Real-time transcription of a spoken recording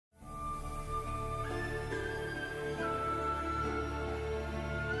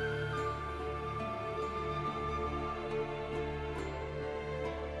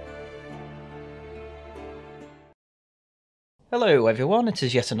Hello everyone, it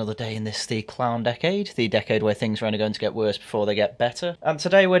is yet another day in the clown decade, the decade where things are only going to get worse before they get better. And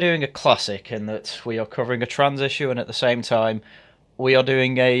today we're doing a classic in that we are covering a trans issue and at the same time we are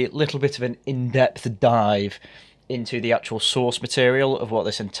doing a little bit of an in-depth dive into the actual source material of what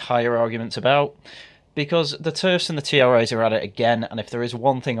this entire argument's about. Because the TERFs and the TRAs are at it again, and if there is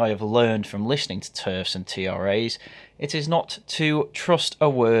one thing I have learned from listening to TERFs and TRAs, it is not to trust a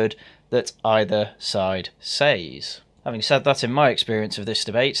word that either side says. Having said that, in my experience of this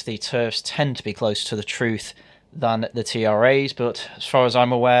debate, the TERFs tend to be closer to the truth than the TRAs, but as far as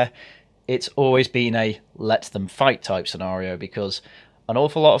I'm aware, it's always been a let them fight type scenario, because an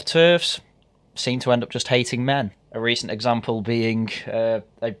awful lot of TERFs seem to end up just hating men. A recent example being a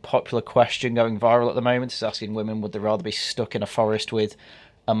popular question going viral at the moment is asking women would they rather be stuck in a forest with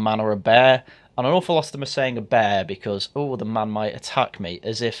a man or a bear, and an awful lot of them are saying a bear because, oh, the man might attack me,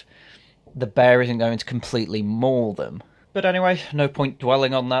 as if the bear isn't going to completely maul them. But anyway, no point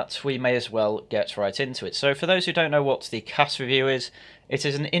dwelling on that, we may as well get right into it. So for those who don't know what the CAS review is, it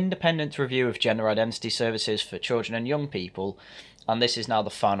is an independent review of gender identity services for children and young people, and this is now the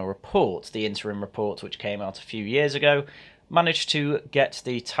final report. The interim report, which came out a few years ago, managed to get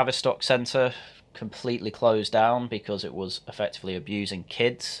the Tavistock Centre completely closed down because it was effectively abusing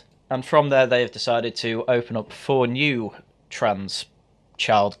kids. And from there they have decided to open up 4 new trans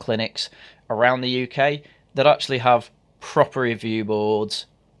child clinics around the UK that actually have proper review boards,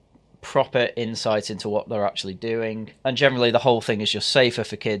 proper insight into what they're actually doing, and generally the whole thing is just safer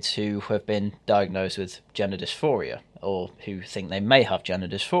for kids who have been diagnosed with gender dysphoria or who think they may have gender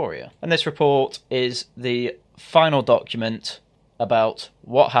dysphoria. And this report is the final document about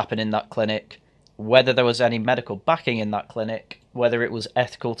what happened in that clinic, whether there was any medical backing in that clinic, whether it was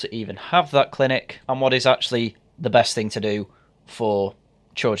ethical to even have that clinic, and what is actually the best thing to do for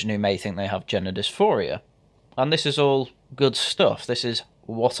children who may think they have gender dysphoria. And this is all good stuff. This is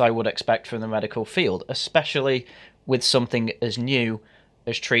what I would expect from the medical field, especially with something as new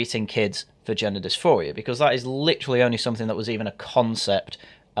as treating kids for gender dysphoria, because that is literally only something that was even a concept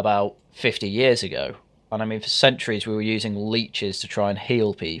about 50 years ago. And I mean, for centuries we were using leeches to try and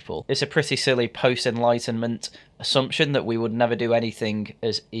heal people. It's a pretty silly post-Enlightenment assumption that we would never do anything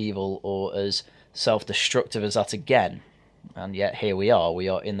as evil or as self-destructive as that again. And yet here we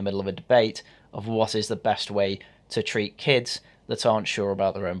are in the middle of a debate of what is the best way to treat kids that aren't sure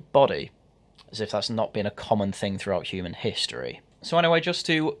about their own body, as if that's not been a common thing throughout human history. So anyway, just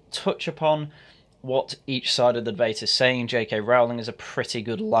to touch upon what each side of the debate is saying, J.K. Rowling is a pretty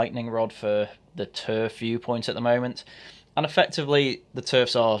good lightning rod for the TERF viewpoint at the moment, and effectively the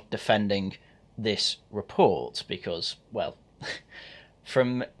TERFs are defending this report because, well,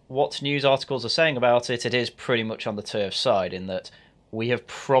 from what news articles are saying about it, it is pretty much on the TERF side in that we have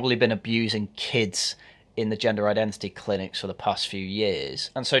probably been abusing kids in the gender identity clinics for the past few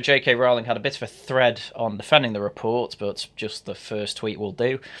years. And so J.K. Rowling had a bit of a thread on defending the report, but just the first tweet will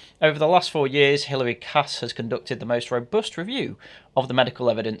do. Over the last 4 years, Hilary Cass has conducted the most robust review of the medical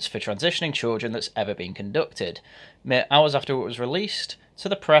evidence for transitioning children that's ever been conducted. Mere hours after it was released to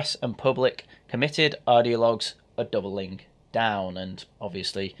the press and public, committed ideologues are doubling down. And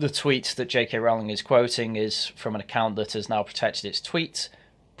obviously the tweet that J.K. Rowling is quoting is from an account that has now protected its tweets,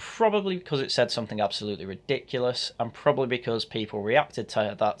 probably because it said something absolutely ridiculous, and probably because people reacted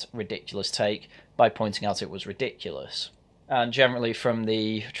to that ridiculous take by pointing out it was ridiculous. And generally from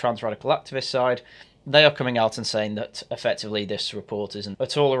the trans radical activist side, they are coming out and saying that effectively this report isn't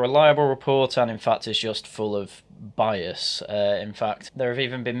at all a reliable report, and in fact is just full of bias. In fact, there have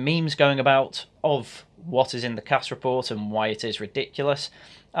even been memes going about of what is in the CAS report and why it is ridiculous,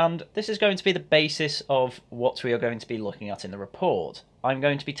 and this is going to be the basis of what we are going to be looking at in the report. I'm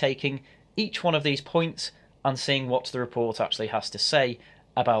going to be taking each one of these points and seeing what the report actually has to say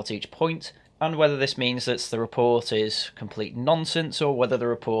about each point, and whether this means that the report is complete nonsense or whether the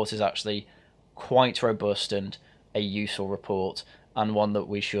report is actually quite robust and a useful report, and one that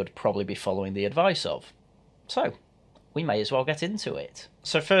we should probably be following the advice of. So, we may as well get into it.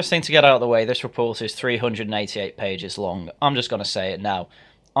 So first thing to get out of the way, this report is 388 pages long. I'm just going to say it now.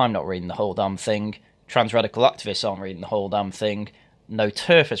 I'm not reading the whole damn thing. Trans radical activists aren't reading the whole damn thing. No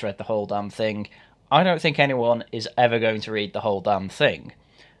TERF has read the whole damn thing. I don't think anyone is ever going to read the whole damn thing.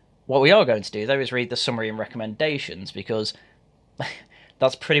 What we are going to do, though, is read the summary and recommendations, because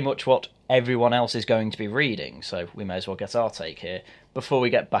that's pretty much what everyone else is going to be reading, so we may as well get our take here before we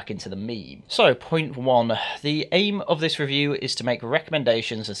get back into the meme. So, point 1. The aim of this review is to make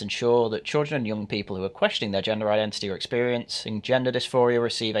recommendations that ensure that children and young people who are questioning their gender identity or experiencing gender dysphoria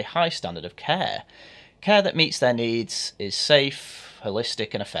receive a high standard of care. Care that meets their needs, is safe,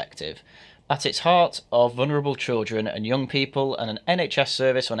 holistic and effective. At its heart are vulnerable children and young people and an NHS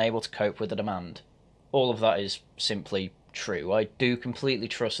service unable to cope with the demand. All of that is simply true. I do completely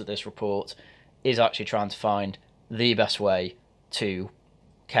trust that this report is actually trying to find the best way to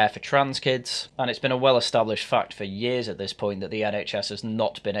care for trans kids, and it's been a well-established fact for years at this point that the NHS has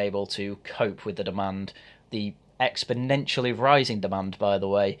not been able to cope with the demand, the exponentially rising demand, by the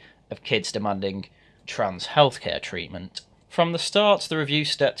way, of kids demanding trans healthcare treatment. From the start, the review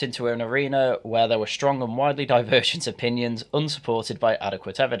stepped into an arena where there were strong and widely divergent opinions unsupported by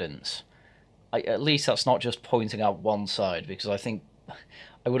adequate evidence. At least that's not just pointing out one side, because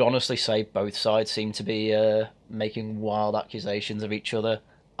I would honestly say both sides seem to be making wild accusations of each other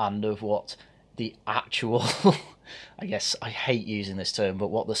and of what the actual, I guess I hate using this term, but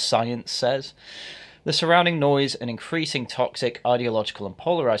what the science says. The surrounding noise and increasing toxic, ideological and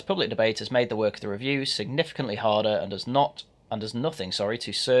polarised public debate has made the work of the review significantly harder and does nothing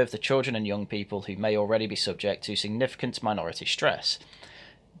to serve the children and young people who may already be subject to significant minority stress.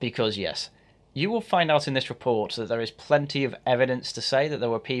 Because yes, you will find out in this report that there is plenty of evidence to say that there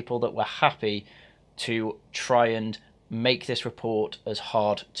were people that were happy to try and make this report as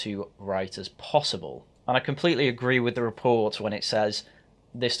hard to write as possible. And I completely agree with the report when it says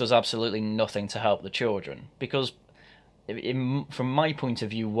this does absolutely nothing to help the children. Because from my point of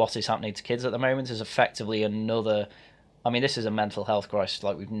view, what is happening to kids at the moment is effectively another... I mean, this is a mental health crisis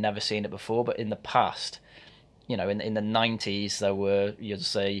like we've never seen it before, but in the past... You know, in the 90s, there were, you'd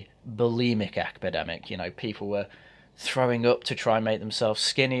say, bulimic epidemic. You know, people were throwing up to try and make themselves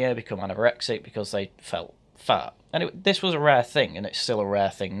skinnier, become anorexic because they felt fat. And this was a rare thing, and it's still a rare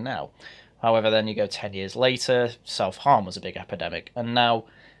thing now. However, then you go 10 years later, self-harm was a big epidemic. And now,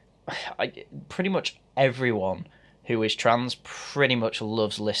 pretty much everyone who is trans pretty much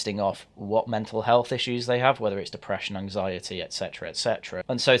loves listing off what mental health issues they have, whether it's depression, anxiety, etc., etc.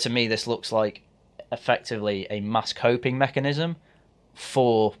 And so to me, this looks like effectively a mass coping mechanism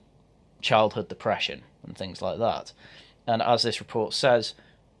for childhood depression and things like that. And as this report says,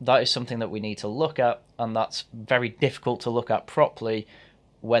 that is something that we need to look at, and that's very difficult to look at properly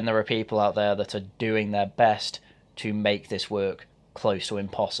when there are people out there that are doing their best to make this work close to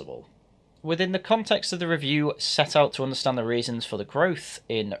impossible. Within the context of the review set out to understand the reasons for the growth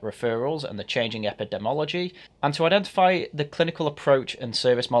in referrals and the changing epidemiology, and to identify the clinical approach and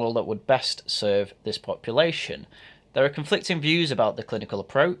service model that would best serve this population. There are conflicting views about the clinical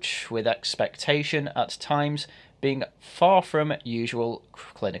approach, with expectation at times being far from usual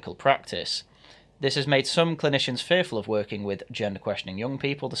clinical practice. This has made some clinicians fearful of working with gender-questioning young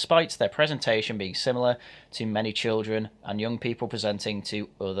people, despite their presentation being similar to many children and young people presenting to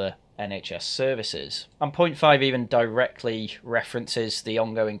other NHS services. And point 5 even directly references the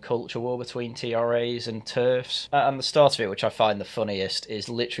ongoing culture war between TRAs and TERFs. And the start of it, which I find the funniest, is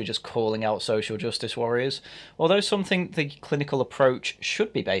literally just calling out social justice warriors. Although some think the clinical approach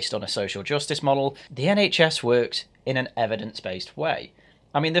should be based on a social justice model, the NHS works in an evidence-based way.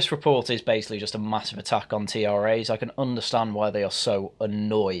 I mean, this report is basically just a massive attack on TRAs. I can understand why they are so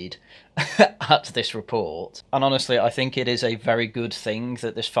annoyed at this report. And honestly, I think it is a very good thing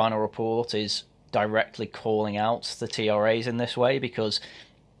that this final report is directly calling out the TRAs in this way, because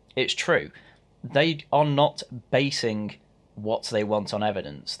it's true. They are not basing what they want on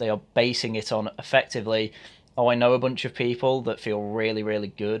evidence. They are basing it on effectively... Oh, I know a bunch of people that feel really, really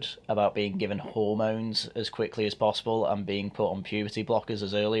good about being given hormones as quickly as possible and being put on puberty blockers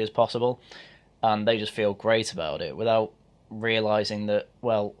as early as possible, and they just feel great about it without realising that,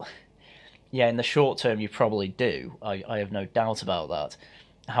 well, yeah, in the short term you probably do. I have no doubt about that.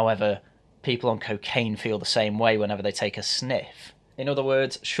 However, people on cocaine feel the same way whenever they take a sniff. In other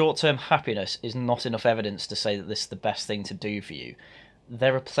words, short-term happiness is not enough evidence to say that this is the best thing to do for you.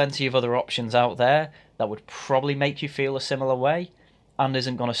 There are plenty of other options out there that would probably make you feel a similar way, and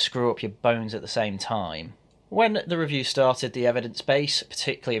isn't going to screw up your bones at the same time. When the review started, the evidence base,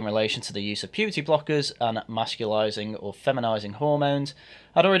 particularly in relation to the use of puberty blockers and masculising or feminising hormones,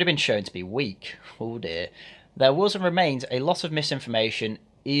 had already been shown to be weak. Oh dear. There was and remains a lot of misinformation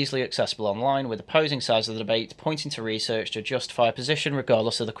easily accessible online, with opposing sides of the debate pointing to research to justify a position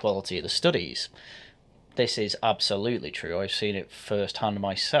regardless of the quality of the studies. This is absolutely true. I've seen it firsthand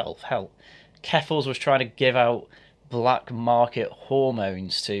myself. Hell, Keffels was trying to give out black market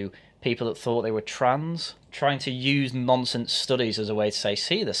hormones to people that thought they were trans, trying to use nonsense studies as a way to say,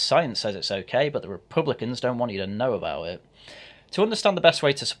 see, the science says it's okay, but the Republicans don't want you to know about it. To understand the best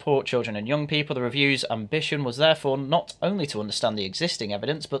way to support children and young people, the review's ambition was therefore not only to understand the existing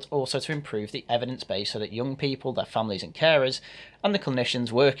evidence, but also to improve the evidence base so that young people, their families and carers, and the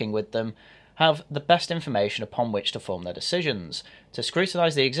clinicians working with them have the best information upon which to form their decisions. To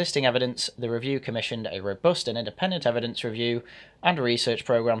scrutinise the existing evidence, the review commissioned a robust and independent evidence review and research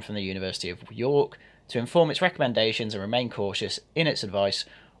programme from the University of York to inform its recommendations and remain cautious in its advice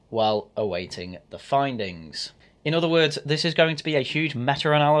while awaiting the findings. In other words, this is going to be a huge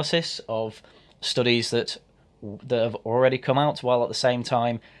meta-analysis of studies that have already come out, while at the same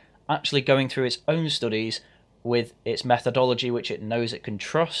time actually going through its own studies with its methodology, which it knows it can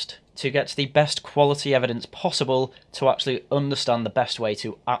trust, to get the best quality evidence possible to actually understand the best way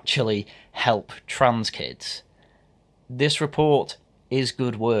to actually help trans kids. This report is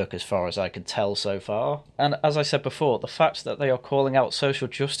good work as far as I can tell so far. And as I said before, the fact that they are calling out social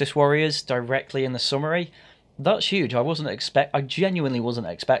justice warriors directly in the summary, that's huge. I genuinely wasn't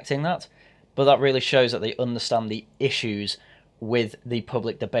expecting that, but that really shows that they understand the issues with the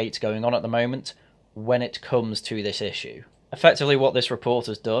public debate going on at the moment when it comes to this issue. Effectively, what this report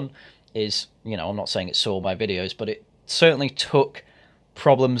has done is, I'm not saying it saw my videos, but it certainly took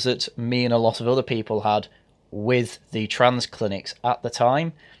problems that me and a lot of other people had with the trans clinics at the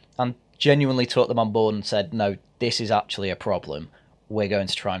time and genuinely took them on board and said, no, this is actually a problem. We're going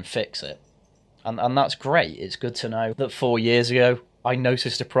to try and fix it. And that's great. It's good to know that 4 years ago I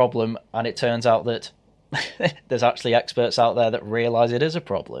noticed a problem and it turns out that there's actually experts out there that realise it is a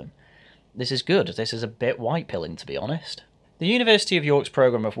problem. This is good. This is a bit white-pilling, to be honest. The University of York's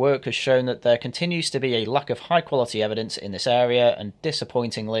programme of work has shown that there continues to be a lack of high-quality evidence in this area, and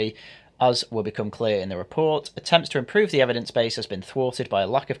disappointingly, as will become clear in the report, attempts to improve the evidence base has been thwarted by a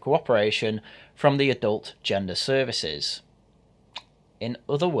lack of cooperation from the adult gender services. In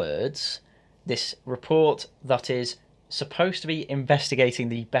other words, this report that is supposed to be investigating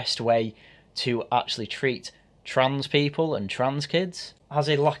the best way to actually treat trans people and trans kids has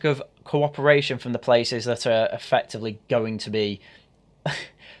a lack of cooperation from the places that are effectively going to be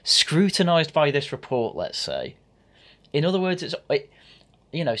scrutinised by this report, let's say. In other words,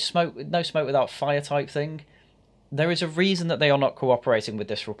 no smoke without fire type thing. There is a reason that they are not cooperating with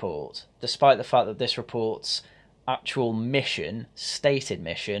this report, despite the fact that this report's actual mission, stated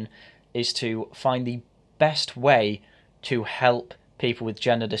mission, is to find the best way to help people with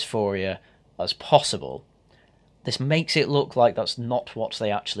gender dysphoria as possible. This makes it look like that's not what they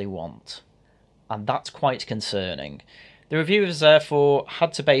actually want, and that's quite concerning. The review has therefore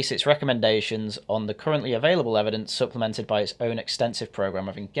had to base its recommendations on the currently available evidence supplemented by its own extensive programme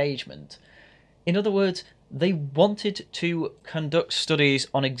of engagement. In other words, they wanted to conduct studies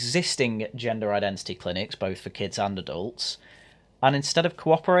on existing gender identity clinics, both for kids and adults, and instead of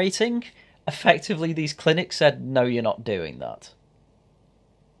cooperating, effectively these clinics said, no, you're not doing that.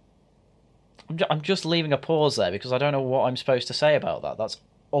 I'm just leaving a pause there because I don't know what I'm supposed to say about that. That's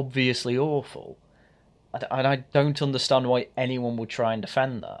obviously awful. And I don't understand why anyone would try and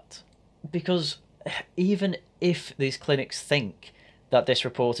defend that. Because even if these clinics think that this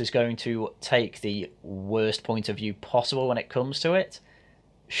report is going to take the worst point of view possible when it comes to it,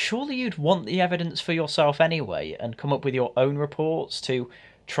 surely you'd want the evidence for yourself anyway and come up with your own reports to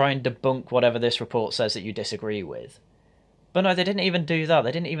try and debunk whatever this report says that you disagree with. But no, they didn't even do that.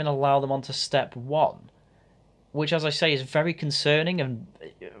 They didn't even allow them on to step one, which, as I say, is very concerning and,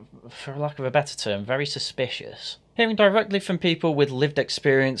 for lack of a better term, very suspicious. Hearing directly from people with lived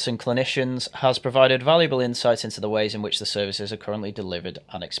experience and clinicians has provided valuable insight into the ways in which the services are currently delivered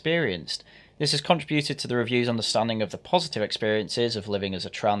and experienced. This has contributed to the review's understanding of the positive experiences of living as a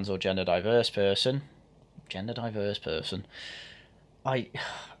trans or gender diverse person. It's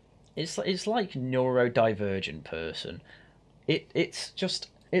like neurodivergent person.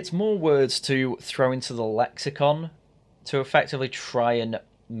 It's more words to throw into the lexicon to effectively try and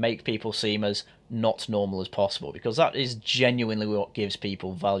make people seem as not normal as possible, because that is genuinely what gives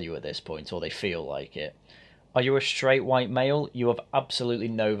people value at this point, or they feel like it. Are you a straight white male? You have absolutely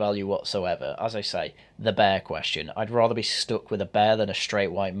no value whatsoever. As I say, the bear question. I'd rather be stuck with a bear than a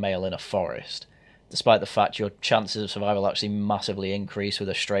straight white male in a forest, despite the fact your chances of survival actually massively increase with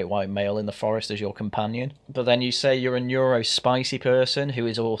a straight white male in the forest as your companion. But then you say you're a neuro-spicy person who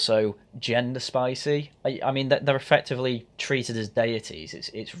is also gender-spicy. I mean, they're effectively treated as deities.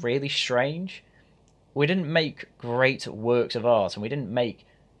 It's really strange. We didn't make great works of art, and we didn't make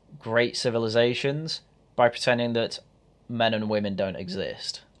great civilizations by pretending that men and women don't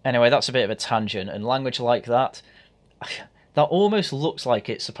exist. Anyway, that's a bit of a tangent, and language like that... that almost looks like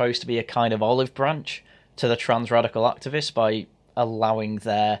it's supposed to be a kind of olive branch to the trans radical activists by allowing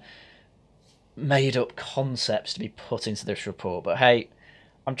their made-up concepts to be put into this report. But hey,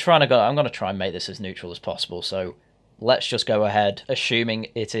 I'm going to try and make this as neutral as possible, so let's just go ahead, assuming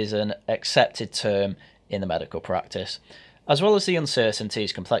it is an accepted term in the medical practice. as well as the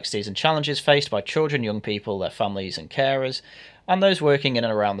uncertainties, complexities and challenges faced by children, young people, their families and carers, and those working in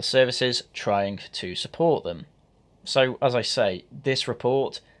and around the services trying to support them. So, as I say, this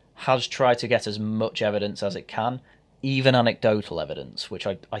report has tried to get as much evidence as it can, even anecdotal evidence, which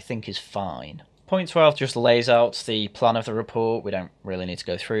I think is fine. Point 12 just lays out the plan of the report. We don't really need to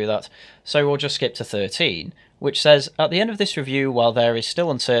go through that, so we'll just skip to 13, which says, at the end of this review, while there is still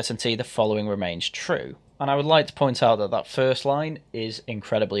uncertainty, the following remains true. And I would like to point out that that first line is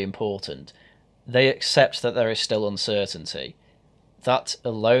incredibly important. They accept that there is still uncertainty. That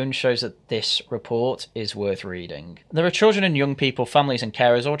alone shows that this report is worth reading. There are children and young people, families and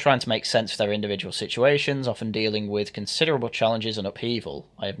carers all trying to make sense of their individual situations, often dealing with considerable challenges and upheaval.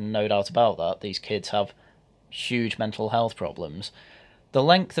 I have no doubt about that. These kids have huge mental health problems. The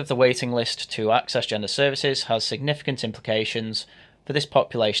length of the waiting list to access gender services has significant implications for this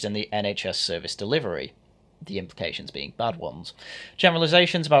population in the NHS service delivery. The implications being bad ones.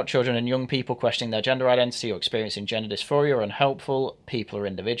 Generalisations about children and young people questioning their gender identity or experiencing gender dysphoria are unhelpful. People are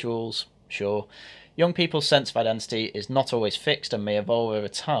individuals, sure. Young people's sense of identity is not always fixed and may evolve over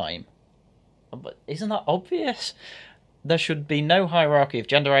time. But isn't that obvious? There should be no hierarchy of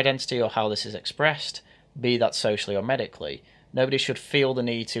gender identity or how this is expressed, be that socially or medically. Nobody should feel the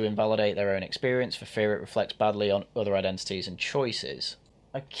need to invalidate their own experience for fear it reflects badly on other identities and choices.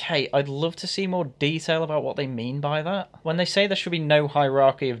 Okay, I'd love to see more detail about what they mean by that. When they say there should be no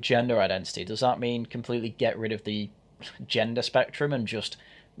hierarchy of gender identity, does that mean completely get rid of the gender spectrum and just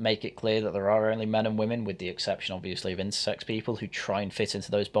make it clear that there are only men and women, with the exception obviously of intersex people who try and fit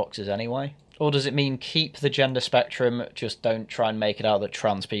into those boxes anyway? Or does it mean keep the gender spectrum, just don't try and make it out that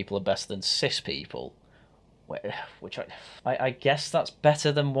trans people are better than cis people? Which I guess that's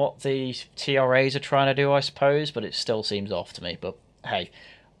better than what the TRAs are trying to do, I suppose, but it still seems off to me. But hey,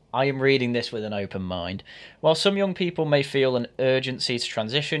 I am reading this with an open mind. While some young people may feel an urgency to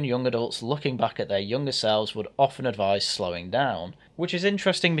transition, young adults looking back at their younger selves would often advise slowing down. Which is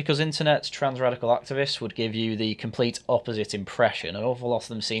interesting because internet's trans radical activists would give you the complete opposite impression. An awful lot of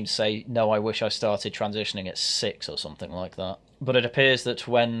them seem to say, no, I wish I started transitioning at 6 or something like that. But it appears that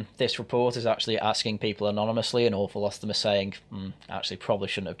when this report is actually asking people anonymously, an awful lot of them are saying, actually probably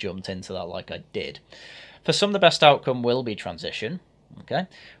shouldn't have jumped into that like I did. For some, the best outcome will be transition. Okay,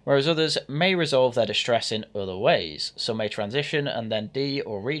 whereas others may resolve their distress in other ways. Some may transition and then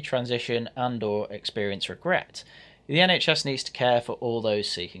or retransition and or experience regret. The NHS needs to care for all those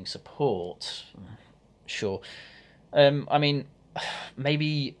seeking support. Sure. I mean,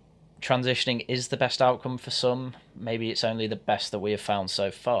 maybe transitioning is the best outcome for some. Maybe it's only the best that we have found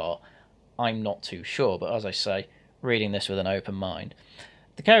so far. I'm not too sure, but as I say, reading this with an open mind.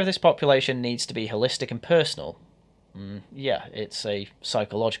 The care of this population needs to be holistic and personal. Yeah, it's a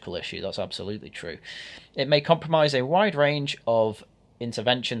psychological issue, that's absolutely true. It may compromise a wide range of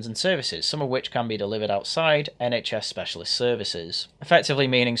interventions and services, some of which can be delivered outside NHS specialist services, effectively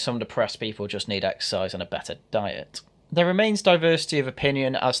meaning some depressed people just need exercise and a better diet. There remains diversity of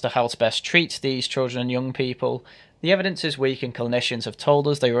opinion as to how to best treat these children and young people. The evidence is weak and clinicians have told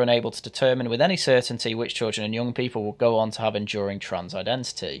us they were unable to determine with any certainty which children and young people will go on to have enduring trans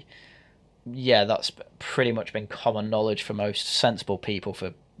identity. Yeah, that's pretty much been common knowledge for most sensible people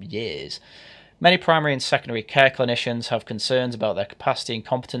for years. Many primary and secondary care clinicians have concerns about their capacity and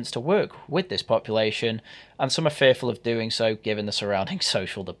competence to work with this population, and some are fearful of doing so given the surrounding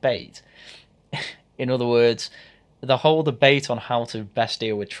social debate. In other words, the whole debate on how to best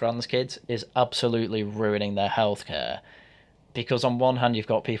deal with trans kids is absolutely ruining their healthcare. Because on one hand, you've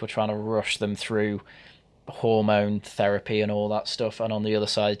got people trying to rush them through hormone therapy and all that stuff, and on the other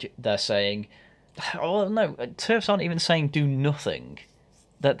side they're saying, oh no, TERFs aren't even saying do nothing.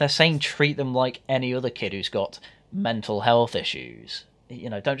 They're saying treat them like any other kid who's got mental health issues. You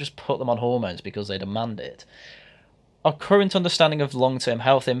know, don't just put them on hormones because they demand it. Our current understanding of long-term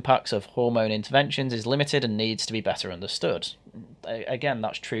health impacts of hormone interventions is limited and needs to be better understood. Again,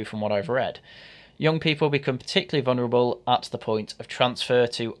 that's true from what I've read. Young people become particularly vulnerable at the point of transfer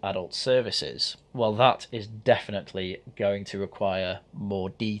to adult services. Well, that is definitely going to require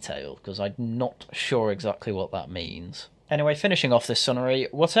more detail, because I'm not sure exactly what that means. Anyway, finishing off this summary,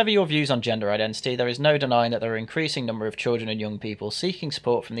 whatever your views on gender identity, there is no denying that there are an increasing number of children and young people seeking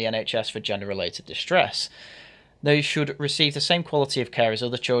support from the NHS for gender-related distress. They should receive the same quality of care as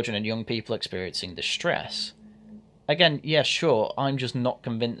other children and young people experiencing distress. Again, yeah, sure, I'm just not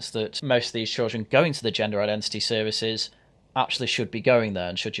convinced that most of these children going to the gender identity services actually should be going there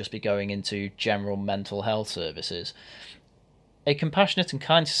and should just be going into general mental health services. A compassionate and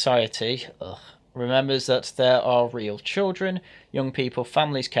kind society remembers that there are real children, young people,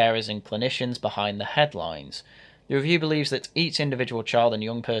 families, carers and clinicians behind the headlines. The review believes that each individual child and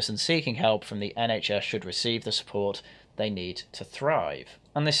young person seeking help from the NHS should receive the support they need to thrive.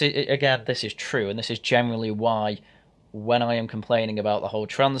 And this is, again, this is true, and this is generally why, when I am complaining about the whole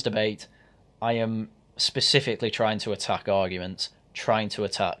trans debate, I am specifically trying to attack arguments, trying to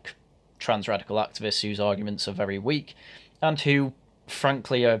attack trans radical activists whose arguments are very weak, and who,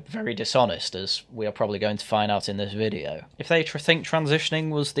 frankly, are very dishonest, as we are probably going to find out in this video. If they think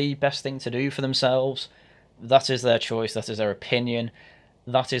transitioning was the best thing to do for themselves, that is their choice, that is their opinion,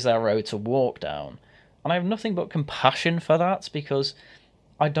 that is their road to walk down. And I have nothing but compassion for that, because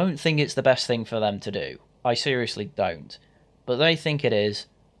I don't think it's the best thing for them to do. I seriously don't. But they think it is,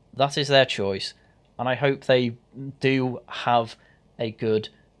 that is their choice, and I hope they do have a good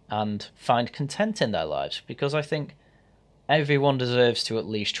and find content in their lives, because I think everyone deserves to at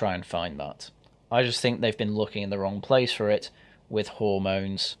least try and find that. I just think they've been looking in the wrong place for it, with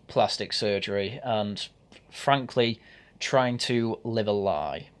hormones, plastic surgery, and frankly, trying to live a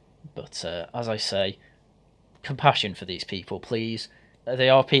lie. But as I say, compassion for these people, please. They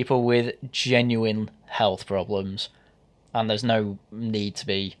are people with genuine health problems, and there's no need to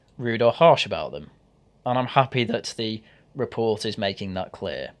be rude or harsh about them. And I'm happy that the report is making that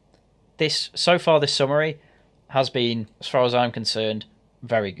clear. So far, this summary has been, as far as I'm concerned,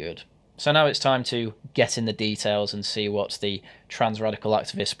 very good. So now it's time to get in the details and see what the trans radical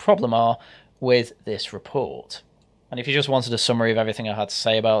activists' problem are with this report. And if you just wanted a summary of everything I had to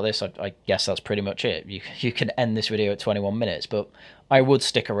say about this, I guess that's pretty much it. You can end this video at 21 minutes, but I would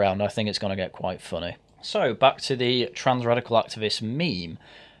stick around. I think it's going to get quite funny. So, back to the trans radical activist meme.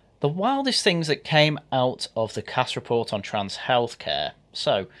 The wildest things that came out of the CAS report on trans healthcare.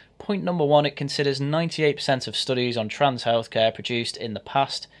 So, point number 1, it considers 98% of studies on trans healthcare produced in the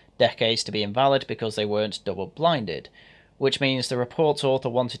past decades to be invalid because they weren't double-blinded, which means the report's author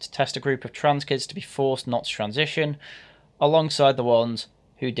wanted to test a group of trans kids to be forced not to transition, alongside the ones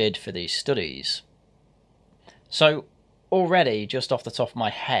who did for these studies. So, already, just off the top of my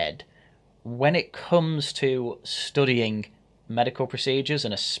head, when it comes to studying medical procedures,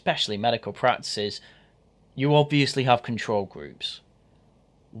 and especially medical practices, you obviously have control groups.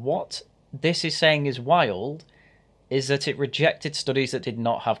 What this is saying is wild is that it rejected studies that did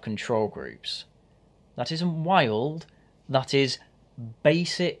not have control groups. That isn't wild, that is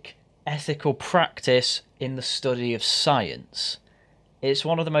basic ethical practice in the study of science. It's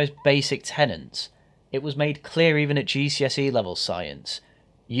one of the most basic tenets. It was made clear even at GCSE level science.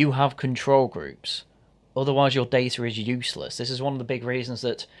 You have control groups. Otherwise your data is useless. This is one of the big reasons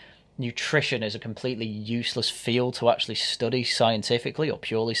that nutrition is a completely useless field to actually study scientifically or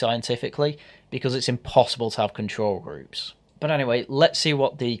purely scientifically, because it's impossible to have control groups. But anyway, let's see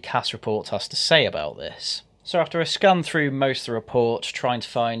what the CAS report has to say about this. So after a scan through most of the report, trying to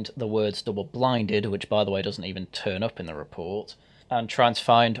find the words double-blinded, which by the way doesn't even turn up in the report, and trying to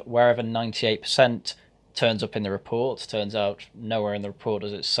find wherever 98% turns up in the report, turns out nowhere in the report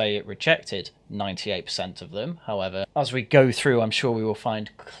does it say it rejected 98% of them. However, as we go through, I'm sure we will find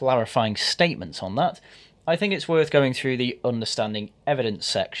clarifying statements on that. I think it's worth going through the understanding evidence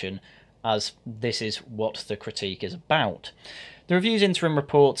section, as this is what the critique is about. The review's interim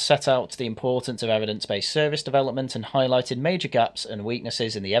report set out the importance of evidence-based service development and highlighted major gaps and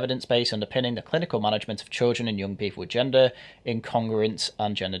weaknesses in the evidence base underpinning the clinical management of children and young people with gender incongruence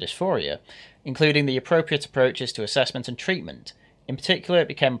and gender dysphoria, including the appropriate approaches to assessment and treatment. In particular, it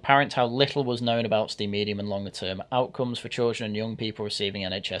became apparent how little was known about the medium and longer term outcomes for children and young people receiving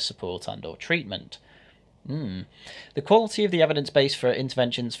NHS support and/or treatment. The quality of the evidence base for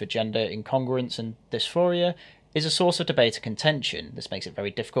interventions for gender incongruence and dysphoria is a source of debate and contention. This makes it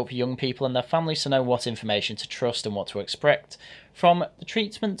very difficult for young people and their families to know what information to trust and what to expect from the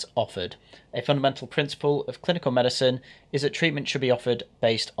treatment offered. A fundamental principle of clinical medicine is that treatment should be offered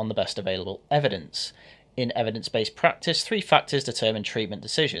based on the best available evidence. In evidence-based practice, 3 factors determine treatment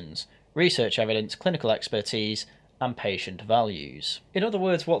decisions: research evidence, clinical expertise, and patient values. In other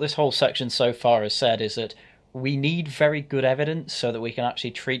words, what this whole section so far has said is that we need very good evidence so that we can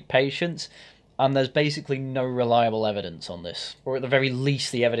actually treat patients, and there's basically no reliable evidence on this. Or at the very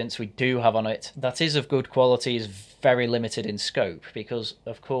least, the evidence we do have on it that is of good quality is very limited in scope, because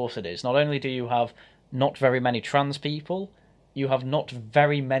of course it is. Not only do you have not very many trans people, you have not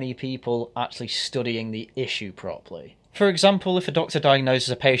very many people actually studying the issue properly. For example, if a doctor diagnoses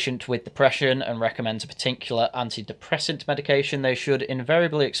a patient with depression and recommends a particular antidepressant medication, they should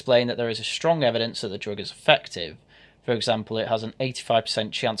invariably explain that there is a strong evidence that the drug is effective. For example, it has an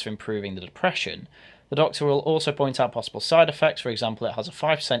 85% chance of improving the depression. The doctor will also point out possible side effects. For example, it has a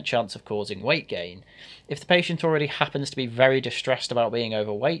 5% chance of causing weight gain. If the patient already happens to be very distressed about being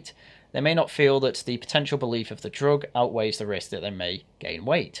overweight, They may not feel that the potential belief of the drug outweighs the risk that they may gain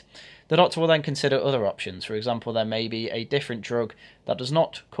weight. The doctor will then consider other options. For example, there may be a different drug that does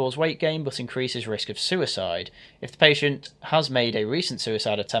not cause weight gain but increases risk of suicide. If the patient has made a recent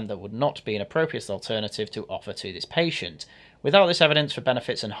suicide attempt, that would not be an appropriate alternative to offer to this patient. Without this evidence for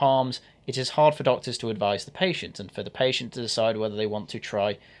benefits and harms, it is hard for doctors to advise the patient and for the patient to decide whether they want to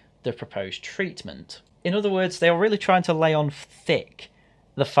try the proposed treatment. In other words, they are really trying to lay on thick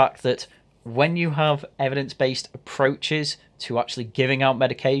the fact that when you have evidence-based approaches to actually giving out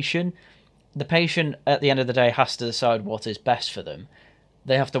medication, the patient at the end of the day has to decide what is best for them.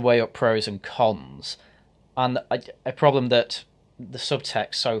 They have to weigh up pros and cons. And a problem that the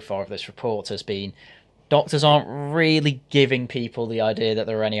subtext so far of this report has been doctors aren't really giving people the idea that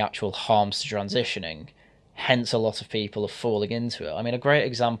there are any actual harms to transitioning. Hence, a lot of people are falling into it. I mean, a great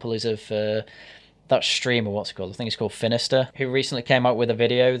example is of that streamer, what's it called? I think it's called Finister, who recently came out with a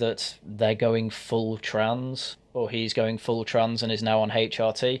video that they're going full trans, or he's going full trans and is now on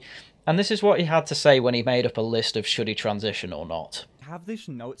HRT. And this is what he had to say when he made up a list of should he transition or not. I have this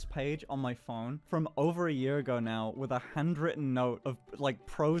notes page on my phone from over a year ago now with a handwritten note of like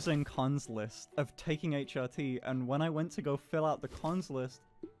pros and cons list of taking HRT, and when I went to go fill out the cons list,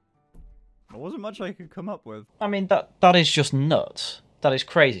 there wasn't much I could come up with. I mean, that is just nuts. That is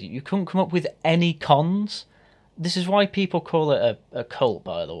crazy. You couldn't come up with any cons? This is why people call it a cult,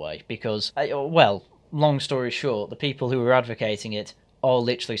 by the way, because, well, long story short, the people who are advocating it are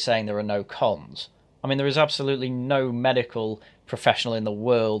literally saying there are no cons. I mean, there is absolutely no medical professional in the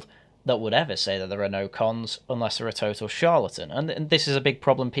world that would ever say that there are no cons unless they're a total charlatan. And this is a big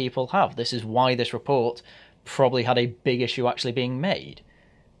problem people have. This is why this report probably had a big issue actually being made.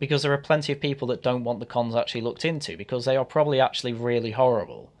 Because there are plenty of people that don't want the cons actually looked into, because they are probably actually really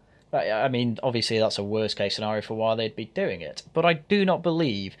horrible. I mean, obviously that's a worst case scenario for why they'd be doing it. But I do not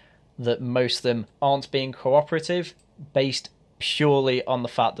believe that most of them aren't being cooperative based purely on the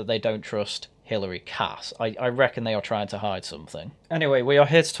fact that they don't trust Hillary Cass. I reckon they are trying to hide something. Anyway, we are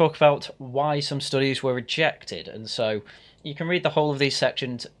here to talk about why some studies were rejected, and so you can read the whole of these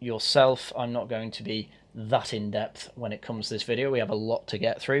sections yourself. I'm not going to be that in-depth when it comes to this video. We have a lot to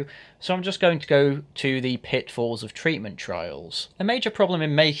get through, so I'm just going to go to the pitfalls of treatment trials. A major problem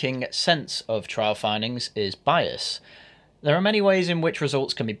in making sense of trial findings is bias. There are many ways in which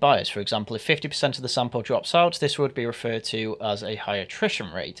results can be biased. For example, if 50% of the sample drops out, this would be referred to as a high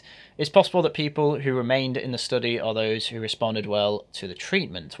attrition rate. It's possible that people who remained in the study are those who responded well to the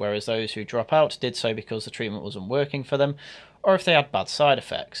treatment, whereas those who drop out did so because the treatment wasn't working for them, or if they had bad side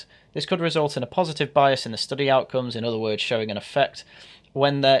effects. This could result in a positive bias in the study outcomes, in other words, showing an effect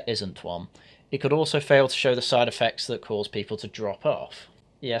when there isn't one. It could also fail to show the side effects that cause people to drop off.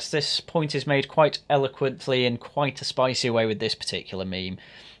 Yes, this point is made quite eloquently in quite a spicy way with this particular meme,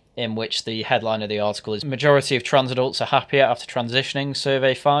 in which the headline of the article is "Majority of trans adults are happier after transitioning,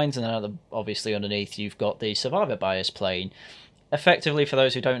 survey finds," and then obviously underneath you've got the survivor bias plane. Effectively, for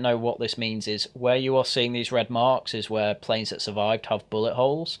those who don't know what this means, is where you are seeing these red marks is where planes that survived have bullet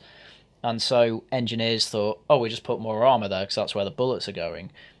holes. And so engineers thought, oh, we just put more armour there because that's where the bullets are going.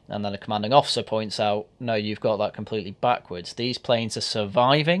 And then a commanding officer points out, no, you've got that completely backwards. These planes are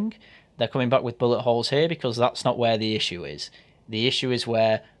surviving. They're coming back with bullet holes here because that's not where the issue is. The issue is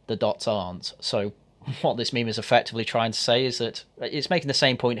where the dots aren't. So what this meme is effectively trying to say is that it's making the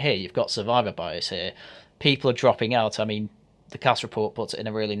same point here. You've got survivor bias here. People are dropping out. I mean, the Cass report puts it in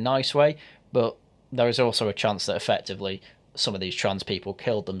a really nice way, but there is also a chance that effectively some of these trans people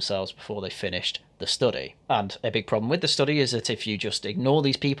killed themselves before they finished the study. And a big problem with the study is that if you just ignore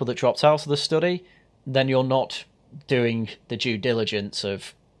these people that dropped out of the study, then you're not doing the due diligence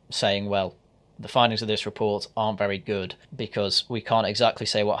of saying, well, the findings of this report aren't very good because we can't exactly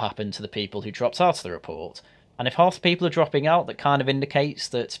say what happened to the people who dropped out of the report. And if half the people are dropping out, that kind of indicates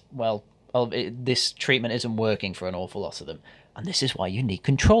that, well, this treatment isn't working for an awful lot of them. And this is why you need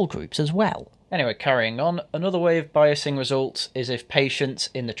control groups as well. Anyway, carrying on, another way of biasing results is if patients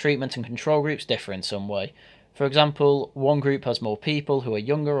in the treatment and control groups differ in some way. For example, one group has more people who are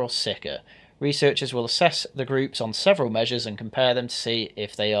younger or sicker. Researchers will assess the groups on several measures and compare them to see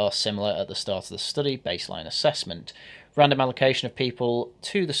if they are similar at the start of the study, baseline assessment. Random allocation of people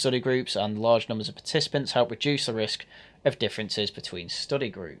to the study groups and large numbers of participants help reduce the risk of differences between study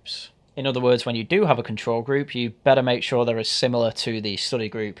groups. In other words, when you do have a control group, you better make sure they're as similar to the study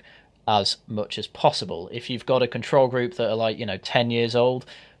group as much as possible. If you've got a control group that are like, 10 years old,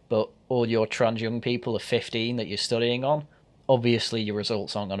 but all your trans young people are 15 that you're studying on, obviously your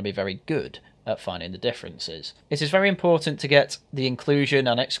results aren't going to be very good. at finding the differences. It is very important to get the inclusion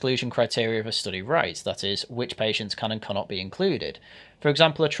and exclusion criteria of a study right, that is, which patients can and cannot be included. For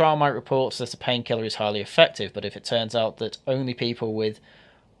example, a trial might report that a painkiller is highly effective, but if it turns out that only people with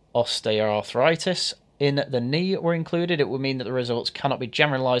osteoarthritis in the knee were included, it would mean that the results cannot be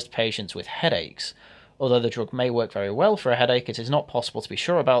generalised to patients with headaches. Although the drug may work very well for a headache, it is not possible to be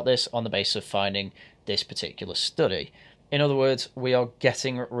sure about this on the basis of finding this particular study. In other words, we are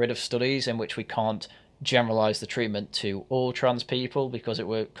getting rid of studies in which we can't generalise the treatment to all trans people because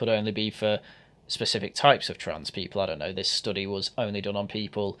it could only be for specific types of trans people. I don't know, this study was only done on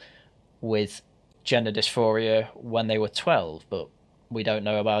people with gender dysphoria when they were 12, but we don't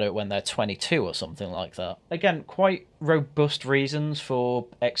know about it when they're 22 or something like that. Again, quite robust reasons for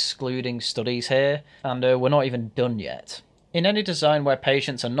excluding studies here, and we're not even done yet. In any design where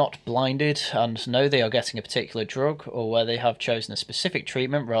patients are not blinded and know they are getting a particular drug, or where they have chosen a specific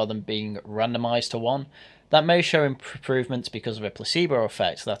treatment rather than being randomised to one, that may show improvements because of a placebo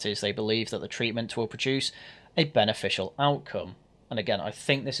effect, that is, they believe that the treatment will produce a beneficial outcome. And again, I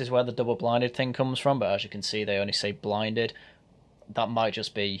think this is where the double-blinded thing comes from, but as you can see, they only say blinded. That might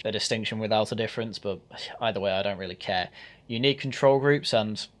just be a distinction without a difference, but either way, I don't really care. Unique control groups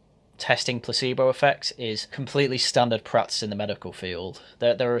and testing placebo effects is completely standard practice in the medical field.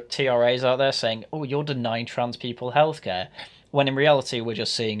 There are TRAs out there saying, oh, you're denying trans people healthcare, when in reality we're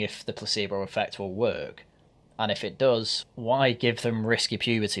just seeing if the placebo effect will work. And if it does, why give them risky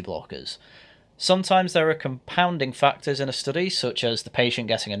puberty blockers? Sometimes there are compounding factors in a study, such as the patient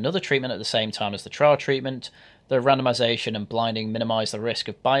getting another treatment at the same time as the trial treatment. The randomization and blinding minimize the risk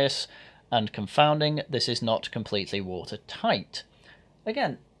of bias, and confounding, this is not completely watertight.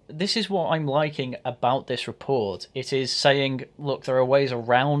 Again, this is what I'm liking about this report. It is saying, look, there are ways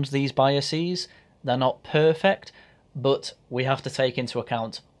around these biases. They're not perfect, but we have to take into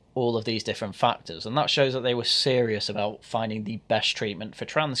account all of these different factors. And that shows that they were serious about finding the best treatment for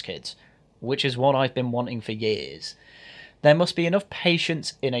trans kids, which is what I've been wanting for years. There must be enough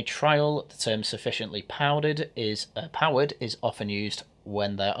patients in a trial. The term sufficiently powered is often used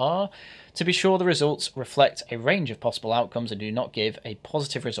when there are, to be sure the results reflect a range of possible outcomes and do not give a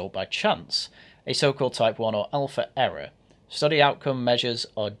positive result by chance, a so-called type 1 or alpha error. Study outcome measures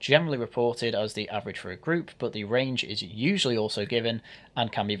are generally reported as the average for a group, but the range is usually also given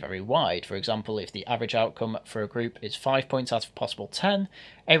and can be very wide. For example, if the average outcome for a group is 5 points out of possible 10,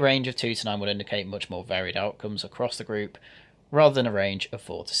 a range of 2 to 9 would indicate much more varied outcomes across the group, rather than a range of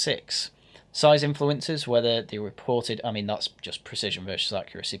 4 to 6. Size influences whether the reported, that's just precision versus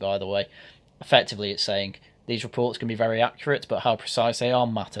accuracy, by the way. Effectively, it's saying these reports can be very accurate, but how precise they are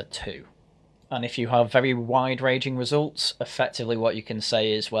matter too. And if you have very wide-ranging results, effectively what you can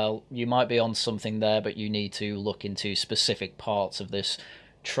say is, well, you might be on something there, but you need to look into specific parts of this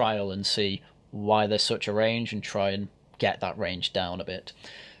trial and see why there's such a range and try and get that range down a bit.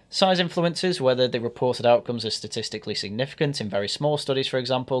 Size influences whether the reported outcomes are statistically significant. In very small studies, for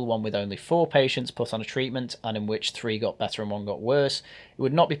example, one with only 4 patients put on a treatment and in which 3 got better and 1 got worse, it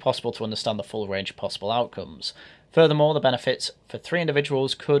would not be possible to understand the full range of possible outcomes. Furthermore, the benefits for 3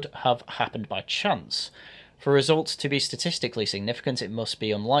 individuals could have happened by chance. For results to be statistically significant, it must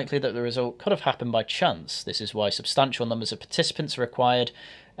be unlikely that the result could have happened by chance. This is why substantial numbers of participants are required,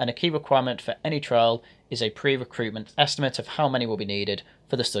 and a key requirement for any trial is a pre-recruitment estimate of how many will be needed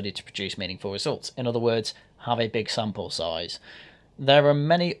for the study to produce meaningful results. In other words, have a big sample size. There are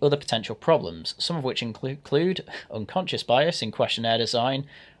many other potential problems, some of which include unconscious bias in questionnaire design,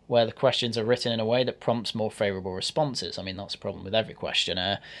 where the questions are written in a way that prompts more favourable responses. That's a problem with every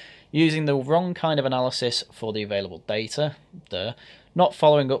questionnaire. Using the wrong kind of analysis for the available data. Not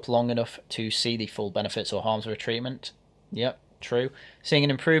following up long enough to see the full benefits or harms of a treatment. Yep, true. Seeing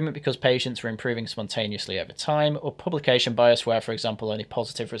an improvement because patients are improving spontaneously over time, or publication bias where, for example, only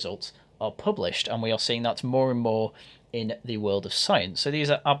positive results are published, and we are seeing that more and more in the world of science. So these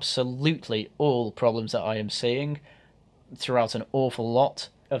are absolutely all problems that I am seeing throughout an awful lot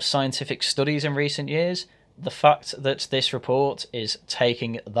of scientific studies in recent years. The fact that this report is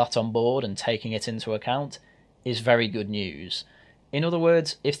taking that on board and taking it into account is very good news. In other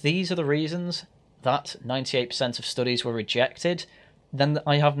words, if these are the reasons that 98% of studies were rejected, then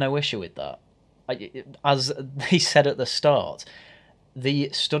I have no issue with that. As they said at the start,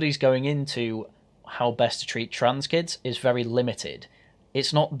 the studies going into how best to treat trans kids is very limited.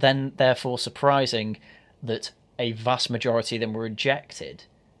 It's not then therefore surprising that a vast majority of them were rejected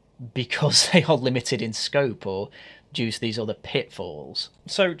because they are limited in scope or due to these other pitfalls.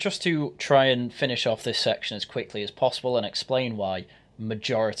 So just to try and finish off this section as quickly as possible and explain why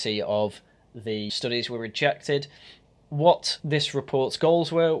majority of the studies were rejected, what this report's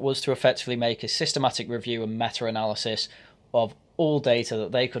goals were was to effectively make a systematic review and meta-analysis of all data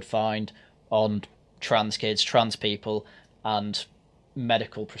that they could find on trans kids, trans people, and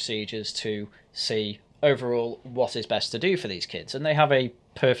medical procedures to see overall what is best to do for these kids. And they have a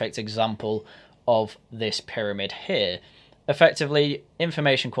perfect example of this pyramid here. Effectively,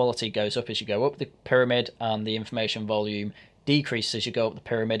 information quality goes up as you go up the pyramid, and the information volume decreases as you go up the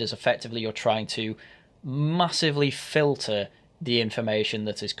pyramid, as effectively you're trying to massively filter the information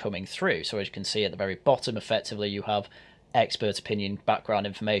that is coming through. So as you can see at the very bottom, effectively you have expert opinion, background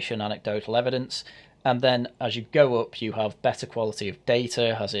information, anecdotal evidence, and then as you go up you have better quality of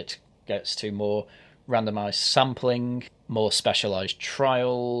data as it gets to more randomized sampling, more specialized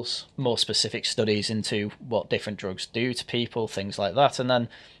trials, more specific studies into what different drugs do to people, things like that. And then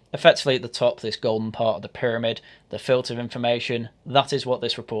effectively at the top, this golden part of the pyramid, the filter of information, that is what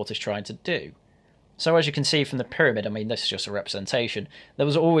this report is trying to do. So as you can see from the pyramid, I mean, this is just a representation, there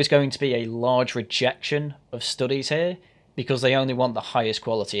was always going to be a large rejection of studies here because they only want the highest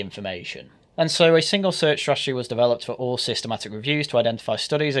quality information. And so a single search strategy was developed for all systematic reviews to identify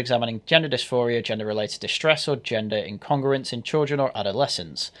studies examining gender dysphoria, gender-related distress, or gender incongruence in children or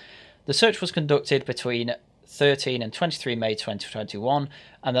adolescents. The search was conducted between 13 and 23 May 2021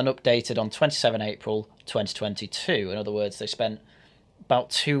 and then updated on 27 April 2022. In other words, they spent about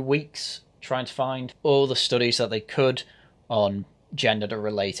 2 weeks trying to find all the studies that they could on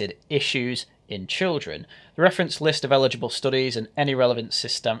gender-related issues in children. The reference list of eligible studies and any relevant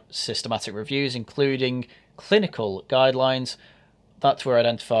systematic reviews, including clinical guidelines that were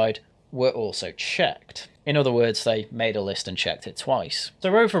identified, were also checked. In other words, they made a list and checked it twice.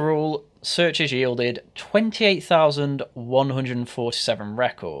 So overall, searches yielded 28,147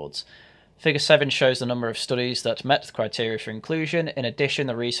 records. Figure 7 shows the number of studies that met the criteria for inclusion. In addition,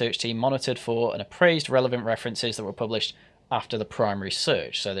 the research team monitored for and appraised relevant references that were published after the primary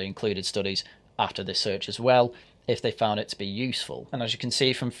search. So they included studies after this search as well, if they found it to be useful. And as you can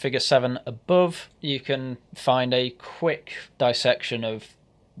see from figure 7 above, you can find a quick dissection of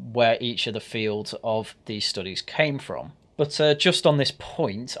where each of the fields of these studies came from. But just on this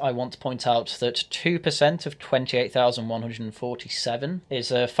point, I want to point out that 2% of 28,147 is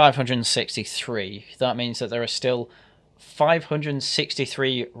 563. That means that there are still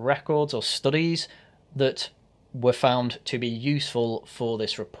 563 records or studies that were found to be useful for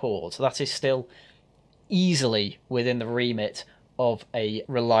this report. That is still easily within the remit of a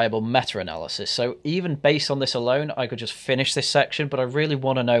reliable meta-analysis. So even based on this alone, I could just finish this section, but I really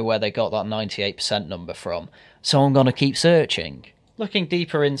want to know where they got that 98% number from. So I'm going to keep searching. Looking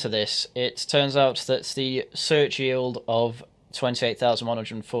deeper into this, it turns out that the search yield of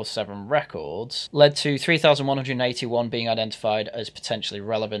 28,147 records led to 3,181 being identified as potentially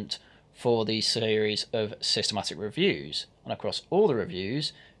relevant for the series of systematic reviews. And across all the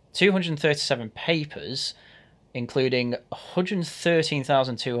reviews, 237 papers, including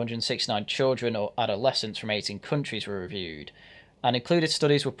 113,269 children or adolescents from 18 countries were reviewed, and included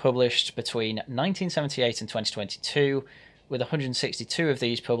studies were published between 1978 and 2022, with 162 of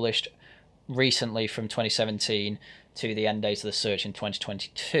these published recently from 2017 to the end date of the search in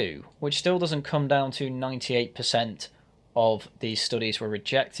 2022, which still doesn't come down to 98% of these studies were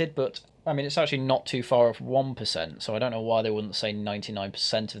rejected, but I mean, it's actually not too far off 1%, so I don't know why they wouldn't say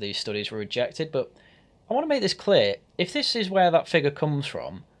 99% of these studies were rejected, but I want to make this clear. If this is where that figure comes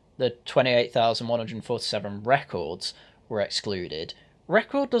from, the 28,147 records were excluded,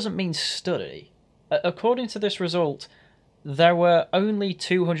 record doesn't mean study. According to this result, there were only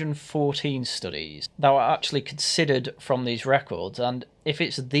 214 studies that were actually considered from these records, and if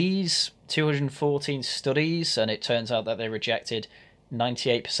it's these 214 studies, and it turns out that they rejected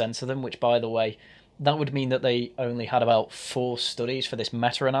 98% of them, which, by the way, that would mean that they only had about 4 studies for this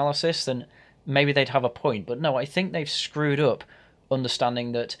meta-analysis, then maybe they'd have a point. But no, I think they've screwed up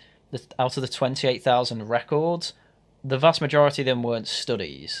understanding that out of the 28,000 records, the vast majority of them weren't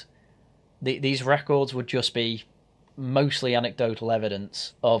studies. These records would just be mostly anecdotal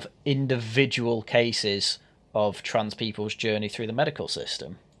evidence of individual cases of trans people's journey through the medical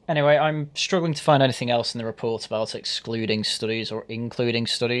system. Anyway, I'm struggling to find anything else in the report about excluding studies or including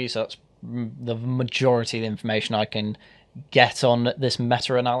studies. That's the majority of the information I can get on this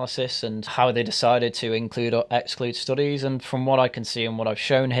meta-analysis and how they decided to include or exclude studies, and from what I can see and what I've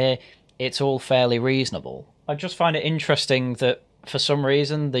shown here, it's all fairly reasonable. I just find it interesting that for some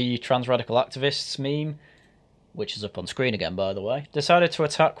reason the trans radical activists meme, which is up on screen again by the way, decided to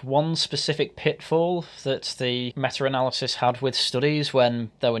attack one specific pitfall that the meta-analysis had with studies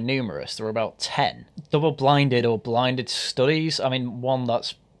when there were numerous. There were about 10. Double-blinded or blinded studies, I mean, one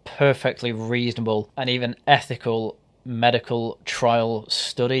that's perfectly reasonable and even ethical medical trial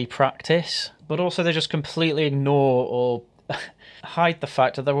study practice, but also they just completely ignore or hide the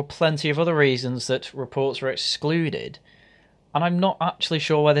fact that there were plenty of other reasons that reports were excluded. And I'm not actually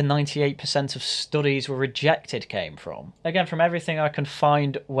sure where the 98% of studies were rejected came from. Again, from everything I can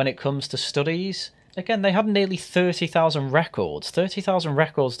find when it comes to studies, again, they had nearly 30,000 records. 30,000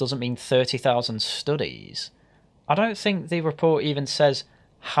 records doesn't mean 30,000 studies. I don't think the report even says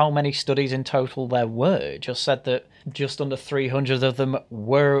how many studies in total there were. It just said that just under 300 of them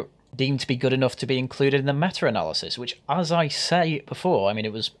were deemed to be good enough to be included in the meta-analysis, which, as I say before, I mean,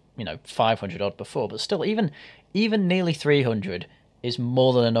 it was, 500 odd before, but still, even nearly 300 is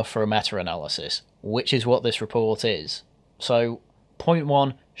more than enough for a meta-analysis, which is what this report is. So, point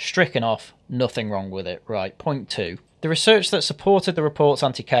 1, stricken off, nothing wrong with it. Right, point 2. The research that supported the report's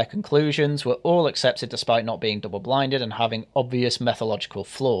anti-care conclusions were all accepted despite not being double-blinded and having obvious methodological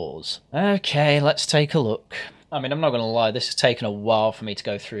flaws. Okay, let's take a look. I mean, I'm not going to lie, this has taken a while for me to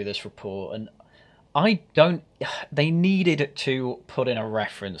go through this report, and they needed to put in a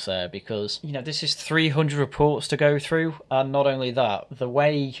reference there because, this is 300 reports to go through, and not only that, the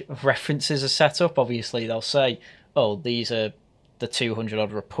way references are set up, obviously they'll say, oh, these are the 200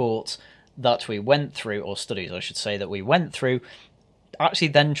 odd reports that we went through, or studies I should say, that we went through, actually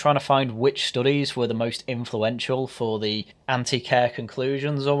then trying to find which studies were the most influential for the anti-care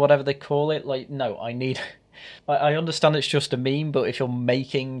conclusions, or whatever they call it. Like, no, I understand it's just a meme, but if you're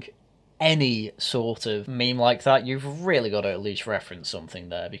making any sort of meme like that, you've really got to at least reference something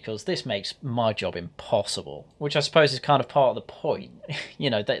there, because this makes my job impossible. Which I suppose is kind of part of the point.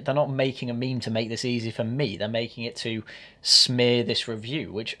 They're not making a meme to make this easy for me, they're making it to smear this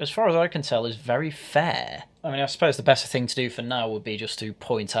review, which, as far as I can tell, is very fair. I mean, I suppose the best thing to do for now would be just to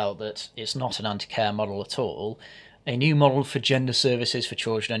point out that it's not an anti-care model at all, a new model for gender services for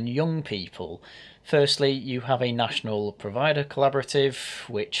children and young people. Firstly, you have a national provider collaborative,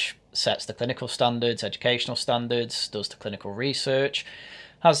 which sets the clinical standards, educational standards, does the clinical research,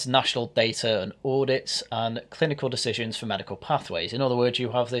 has national data and audits, and clinical decisions for medical pathways. In other words,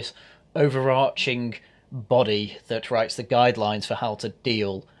 you have this overarching body that writes the guidelines for how to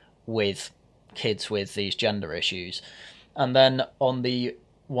deal with kids with these gender issues. And then on the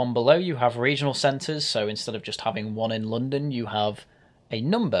one below, you have regional centres, so instead of just having one in London, you have a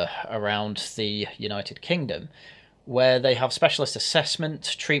number around the United Kingdom, where they have specialist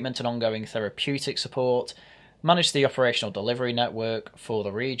assessment, treatment and ongoing therapeutic support, manage the operational delivery network for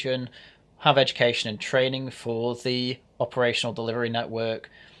the region, have education and training for the operational delivery network,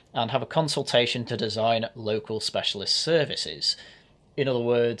 and have a consultation to design local specialist services. In other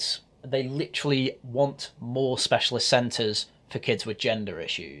words, they literally want more specialist centres for kids with gender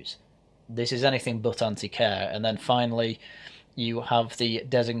issues. This is anything but anti-care. And then finally, you have the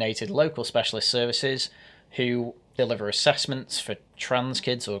designated local specialist services who deliver assessments for trans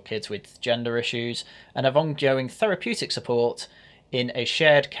kids or kids with gender issues, and have ongoing therapeutic support in a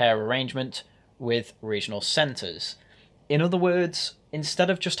shared care arrangement with regional centres. In other words, instead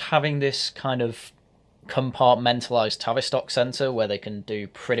of just having this kind of compartmentalised Tavistock centre where they can do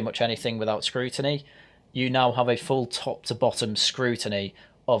pretty much anything without scrutiny, you now have a full top-to-bottom scrutiny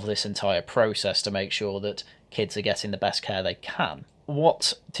of this entire process to make sure that kids are getting the best care they can.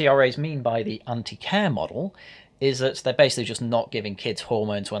 What TRAs mean by the anti-care model is that they're basically just not giving kids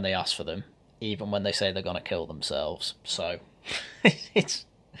hormones when they ask for them, even when they say they're going to kill themselves. So, it's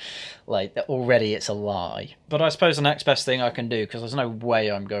like, already it's a lie. But I suppose the next best thing I can do, because there's no way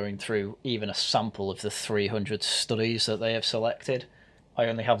I'm going through even a sample of the 300 studies that they have selected. I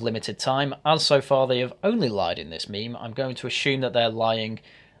only have limited time, as so far they have only lied in this meme. I'm going to assume that they're lying,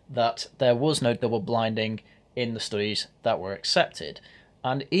 that there was no double blinding in the studies that were accepted.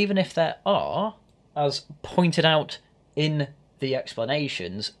 And even if there are, as pointed out in the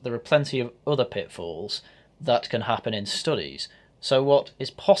explanations, there are plenty of other pitfalls that can happen in studies. So what is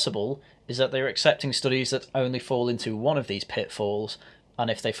possible is that they're accepting studies that only fall into one of these pitfalls,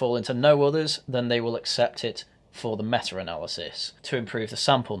 and if they fall into no others, then they will accept it for the meta-analysis to improve the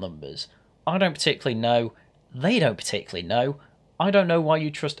sample numbers. I don't particularly know. They don't particularly know. I don't know why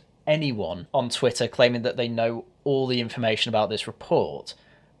you trust anyone on Twitter claiming that they know all the information about this report,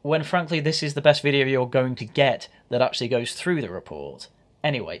 when frankly this is the best video you're going to get that actually goes through the report.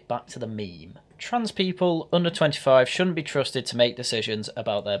 Anyway, back to the meme. Trans people under 25 shouldn't be trusted to make decisions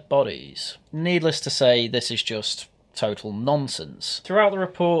about their bodies. Needless to say, this is just total nonsense. Throughout the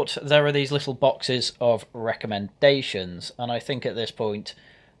report, there are these little boxes of recommendations, and I think at this point,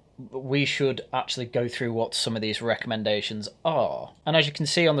 we should actually go through what some of these recommendations are. And as you can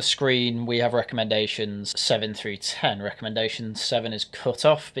see on the screen, we have recommendations 7 through 10. Recommendation 7 is cut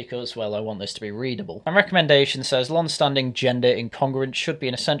off because, well, I want this to be readable. And recommendation says long-standing gender incongruence should be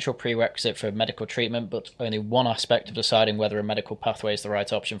an essential prerequisite for medical treatment, but only one aspect of deciding whether a medical pathway is the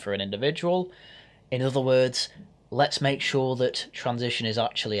right option for an individual. In other words, let's make sure that transition is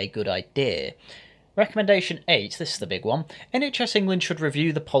actually a good idea. Recommendation 8, this is the big one. NHS England should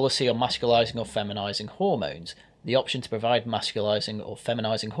review the policy on masculising or feminising hormones. The option to provide masculising or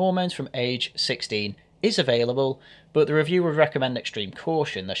feminising hormones from age 16 is available, but the review would recommend extreme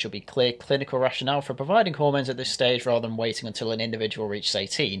caution. There should be clear clinical rationale for providing hormones at this stage rather than waiting until an individual reaches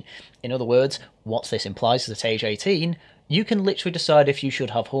 18. In other words, what this implies is at age 18, you can literally decide if you should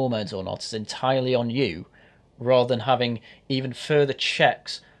have hormones or not. It's entirely on you, rather than having even further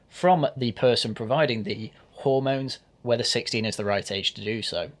checks from the person providing the hormones whether 16 is the right age to do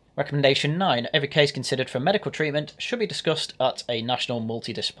so. Recommendation 9. Every case considered for medical treatment should be discussed at a national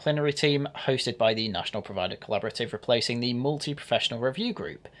multidisciplinary team hosted by the National Provider Collaborative, replacing the multi-professional review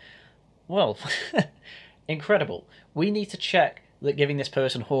group. Well, incredible. We need to check that giving this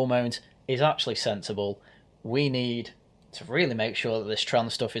person hormones is actually sensible. We need to really make sure that this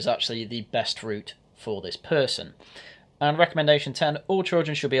trans stuff is actually the best route for this person. And recommendation 10, all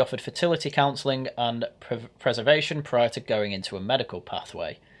children should be offered fertility counselling and preservation prior to going into a medical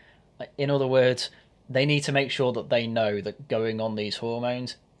pathway. In other words, they need to make sure that they know that going on these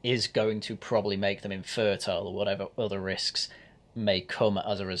hormones is going to probably make them infertile or whatever other risks may come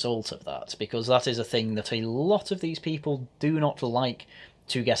as a result of that, because that is a thing that a lot of these people do not like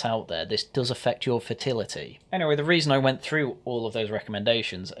to get out there. This does affect your fertility. Anyway, the reason I went through all of those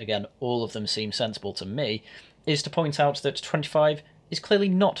recommendations, again, all of them seem sensible to me, is to point out that 25 is clearly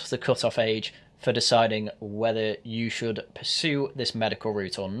not the cut-off age for deciding whether you should pursue this medical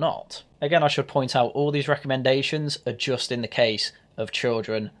route or not. Again, I should point out all these recommendations are just in the case of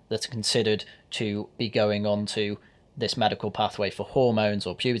children that are considered to be going on to this medical pathway for hormones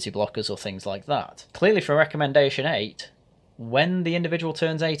or puberty blockers or things like that. Clearly for recommendation 8, when the individual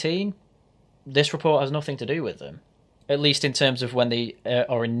turns 18, this report has nothing to do with them, at least in terms of when they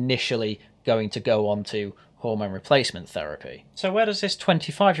are initially going to go on to hormone replacement therapy. So where does this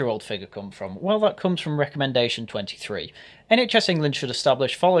 25-year-old figure come from? Well, that comes from recommendation 23. NHS England should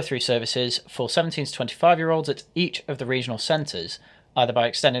establish follow-through services for 17 to 25-year-olds at each of the regional centres, either by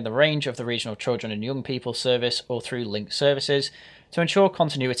extending the range of the regional children and young people service or through linked services, to ensure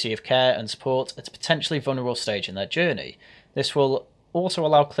continuity of care and support at a potentially vulnerable stage in their journey. This will also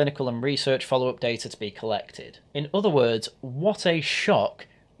allow clinical and research follow-up data to be collected. In other words, what a shock.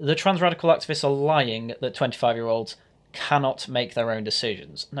 The trans radical activists are lying that 25-year-olds cannot make their own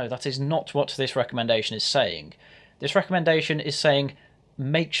decisions. No, that is not what this recommendation is saying. This recommendation is saying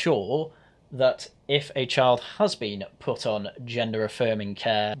make sure that if a child has been put on gender-affirming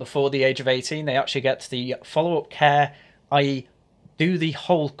care before the age of 18, they actually get the follow-up care, i.e. do the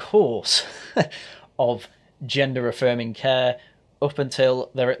whole course of gender-affirming care up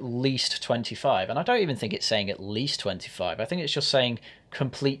until they're at least 25. And I don't even think it's saying at least 25. I think it's just saying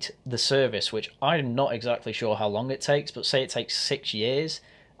complete the service, which I'm not exactly sure how long it takes, but say it takes 6 years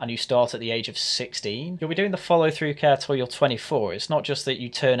and you start at the age of 16. You'll be doing the follow-through care till you're 24. It's not just that you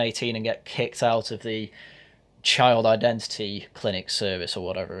turn 18 and get kicked out of the child identity clinic service or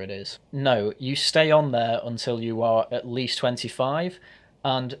whatever it is. No, you stay on there until you are at least 25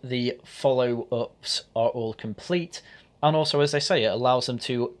 and the follow-ups are all complete. And also, as they say, it allows them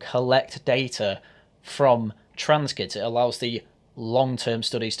to collect data from trans kids. It allows the long-term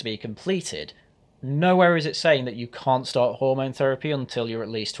studies to be completed. Nowhere is it saying that you can't start hormone therapy until you're at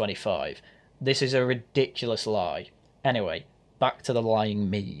least 25. This is a ridiculous lie. Anyway, back to the lying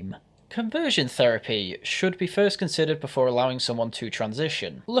meme. Conversion therapy should be first considered before allowing someone to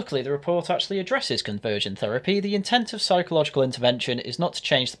transition. Luckily, the report actually addresses conversion therapy. The intent of psychological intervention is not to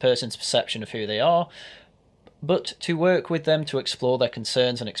change the person's perception of who they are, but to work with them to explore their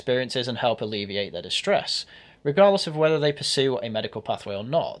concerns and experiences and help alleviate their distress, regardless of whether they pursue a medical pathway or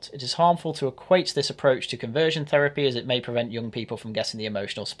not. It is harmful to equate this approach to conversion therapy, as it may prevent young people from getting the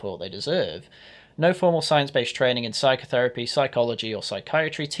emotional support they deserve. No formal science-based training in psychotherapy, psychology, or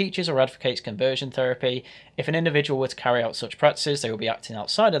psychiatry teaches or advocates conversion therapy. If an individual were to carry out such practices, they will be acting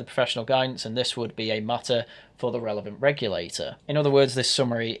outside of the professional guidance, and this would be a matter for the relevant regulator. In other words, this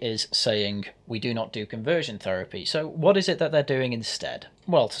summary is saying we do not do conversion therapy. So what is it that they're doing instead?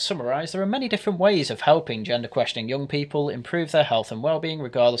 Well, to summarise, there are many different ways of helping gender-questioning young people improve their health and well-being,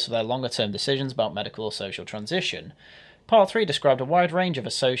 regardless of their longer-term decisions about medical or social transition. Part 3 described a wide range of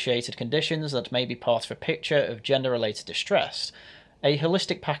associated conditions that may be part of a picture of gender-related distress. A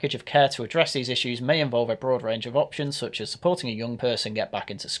holistic package of care to address these issues may involve a broad range of options, such as supporting a young person get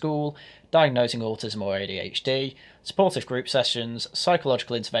back into school, diagnosing autism or ADHD, supportive group sessions,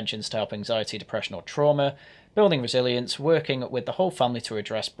 psychological interventions to help anxiety, depression, or trauma, building resilience, working with the whole family to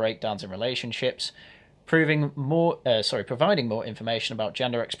address breakdowns in relationships, providing more information about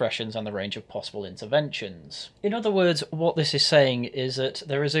gender expressions and the range of possible interventions. In other words, what this is saying is that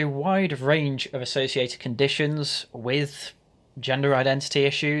there is a wide range of associated conditions with gender identity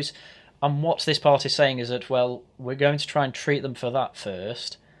issues, and what this part is saying is that, well, we're going to try and treat them for that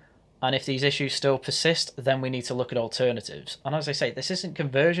first, and if these issues still persist, then we need to look at alternatives. And as I say, this isn't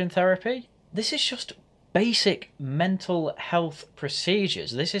conversion therapy, this is just basic mental health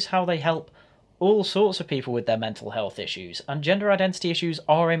procedures. This is how they help all sorts of people with their mental health issues, and gender identity issues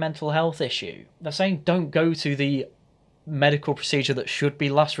are a mental health issue. They're saying don't go to the medical procedure that should be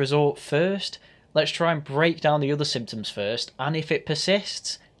last resort first. Let's try and break down the other symptoms first, and if it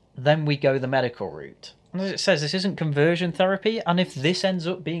persists, then we go the medical route. And as it says, this isn't conversion therapy, and if this ends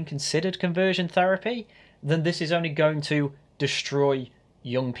up being considered conversion therapy, then this is only going to destroy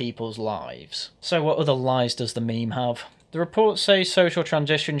young people's lives. So what other lies does the meme have? The reports say social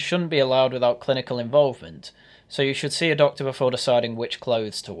transition shouldn't be allowed without clinical involvement, so you should see a doctor before deciding which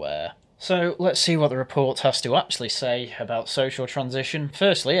clothes to wear. So let's see what the report has to actually say about social transition.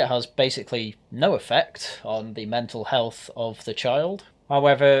 Firstly, it has basically no effect on the mental health of the child.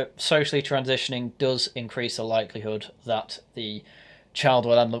 However, socially transitioning does increase the likelihood that the child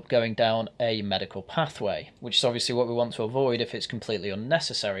will end up going down a medical pathway, which is obviously what we want to avoid if it's completely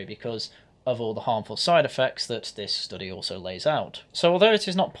unnecessary, because of all the harmful side effects that this study also lays out. So although it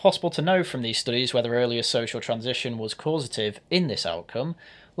is not possible to know from these studies whether earlier social transition was causative in this outcome,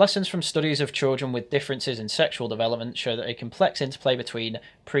 lessons from studies of children with differences in sexual development show that a complex interplay between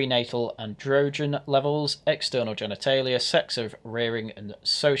prenatal androgen levels, external genitalia, sex of rearing, and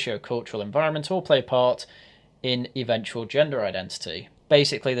socio-cultural environment all play a part in eventual gender identity.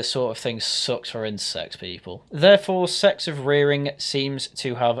 Basically, this sort of thing sucks for intersex people. Therefore, sex of rearing seems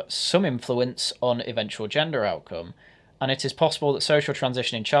to have some influence on eventual gender outcome, and it is possible that social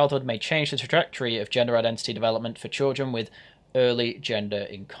transition in childhood may change the trajectory of gender identity development for children with early gender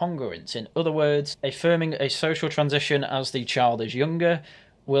incongruence. In other words, affirming a social transition as the child is younger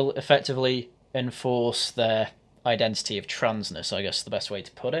will effectively enforce their identity of transness, I guess is the best way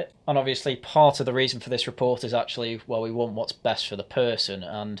to put it. And obviously part of the reason for this report is actually, well, we want what's best for the person,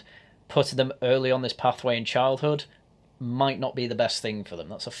 and putting them early on this pathway in childhood might not be the best thing for them.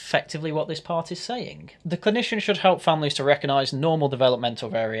 That's effectively what this part is saying. The clinician should help families to recognise normal developmental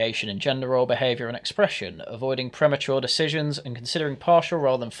variation in gender role behaviour and expression. Avoiding premature decisions and considering partial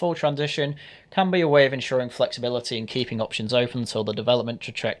rather than full transition can be a way of ensuring flexibility and keeping options open until the development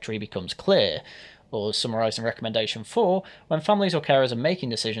trajectory becomes clear. Or summarised in recommendation 4, when families or carers are making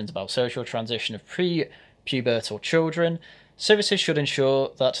decisions about social transition of pre-pubertal children, services should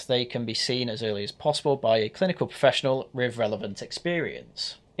ensure that they can be seen as early as possible by a clinical professional with relevant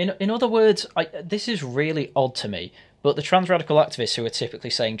experience. In other words, this is really odd to me, but the trans radical activists who are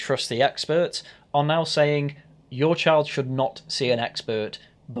typically saying trust the experts are now saying your child should not see an expert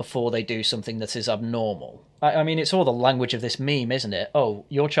before they do something that is abnormal. I mean, it's all the language of this meme, isn't it? Oh,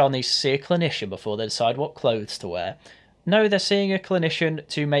 your child needs to see a clinician before they decide what clothes to wear. No, they're seeing a clinician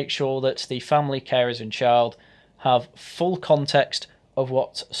to make sure that the family, carers and child have full context of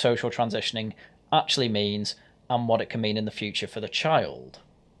what social transitioning actually means and what it can mean in the future for the child.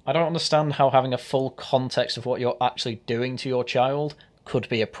 I don't understand how having a full context of what you're actually doing to your child could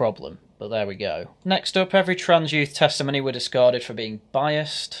be a problem. But there we go. Next up, every trans youth testimony were discarded for being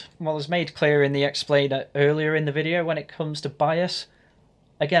biased. Well, as made clear in the explainer earlier in the video, when it comes to bias,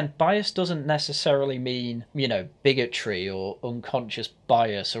 again, bias doesn't necessarily mean, bigotry or unconscious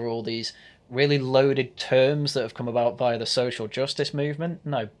bias or all these really loaded terms that have come about via the social justice movement.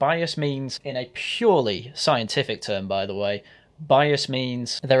 No, bias means, in a purely scientific term, by the way, bias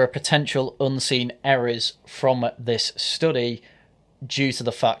means there are potential unseen errors from this study due to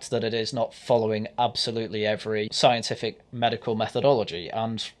the fact that it is not following absolutely every scientific medical methodology.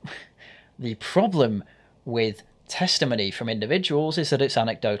 And the problem with testimony from individuals is that it's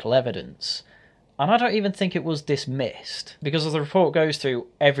anecdotal evidence. And I don't even think it was dismissed, because as the report goes through,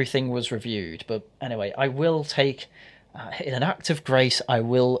 everything was reviewed. But anyway, I will take, in an act of grace, I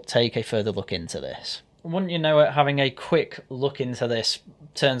will take a further look into this. Wouldn't you know it, having a quick look into this,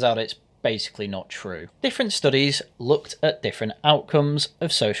 turns out it's basically not true. Different studies looked at different outcomes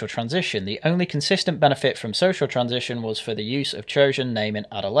of social transition. The only consistent benefit from social transition was for the use of chosen name in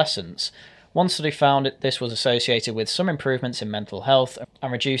adolescence. One study found that this was associated with some improvements in mental health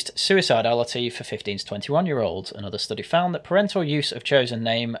and reduced suicidality for 15 to 21-year-olds. Another study found that parental use of chosen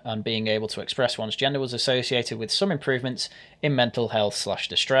name and being able to express one's gender was associated with some improvements in mental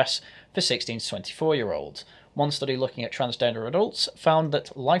health/distress for 16 to 24-year-olds. One study looking at transgender adults found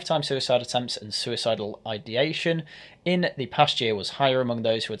that lifetime suicide attempts and suicidal ideation in the past year was higher among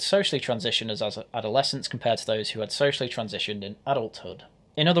those who had socially transitioned as adolescents compared to those who had socially transitioned in adulthood.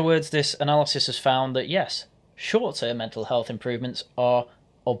 In other words, this analysis has found that yes, short-term mental health improvements are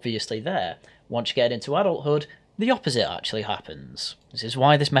obviously there. Once you get into adulthood, the opposite actually happens. This is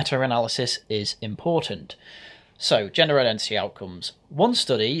why this meta-analysis is important. So, gender identity outcomes. One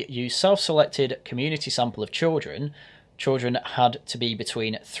study used self-selected community sample of children. Children had to be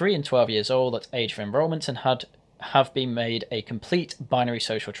between 3 and 12 years old at age of enrolment and have been made a complete binary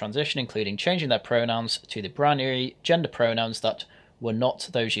social transition, including changing their pronouns to the binary gender pronouns that were not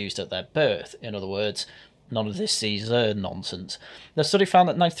those used at their birth. In other words, none of this Caesar nonsense. The study found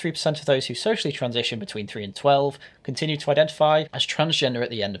that 93% of those who socially transitioned between 3 and 12 continued to identify as transgender at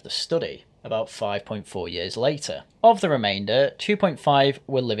the end of the study, about 5.4 years later. Of the remainder, 2.5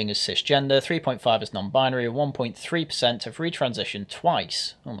 were living as cisgender, 3.5 as non-binary, and 1.3% have retransitioned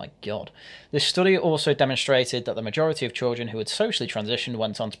twice. Oh my god. This study also demonstrated that the majority of children who had socially transitioned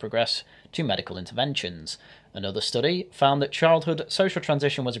went on to progress to medical interventions. Another study found that childhood social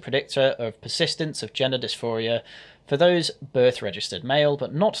transition was a predictor of persistence of gender dysphoria for those birth-registered male,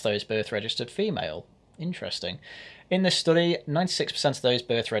 but not those birth-registered female. Interesting. In this study, 96% of those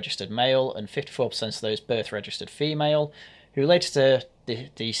birth-registered male and 54% of those birth-registered female who later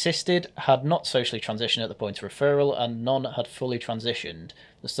desisted had not socially transitioned at the point of referral, and none had fully transitioned.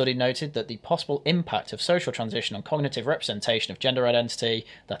 The study noted that the possible impact of social transition on cognitive representation of gender identity,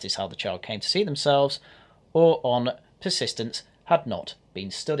 that is how the child came to see themselves, or on persistence had not been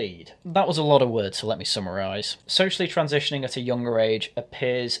studied. That was a lot of words, so let me summarise. Socially transitioning at a younger age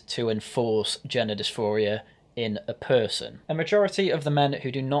appears to enforce gender dysphoria in a person. A majority of the men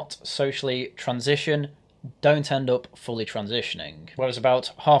who do not socially transition don't end up fully transitioning, whereas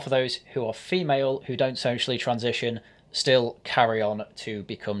about half of those who are female who don't socially transition still carry on to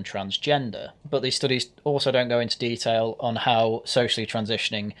become transgender. But these studies also don't go into detail on how socially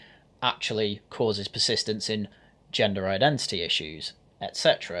transitioning actually causes persistence in gender identity issues,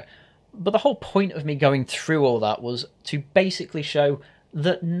 etc. But the whole point of me going through all that was to basically show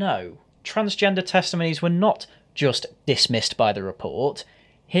that no, transgender testimonies were not just dismissed by the report.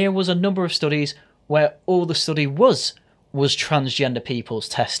 Here was a number of studies where all the study was transgender people's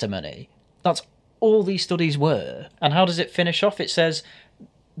testimony. That's all these studies were. And how does it finish off? It says,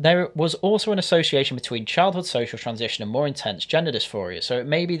 there was also an association between childhood social transition and more intense gender dysphoria, so it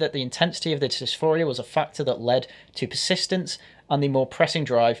may be that the intensity of the dysphoria was a factor that led to persistence and the more pressing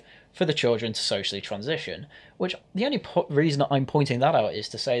drive for the children to socially transition. Which, the only reason I'm pointing that out is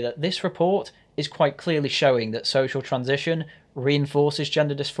to say that this report is quite clearly showing that social transition reinforces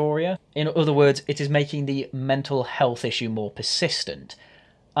gender dysphoria. In other words, it is making the mental health issue more persistent,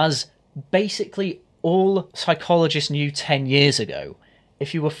 as basically all psychologists knew 10 years ago.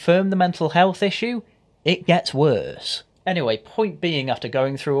 If you affirm the mental health issue, it gets worse. Anyway, point being, after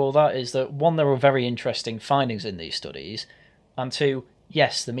going through all that, is that one, there were very interesting findings in these studies, and two,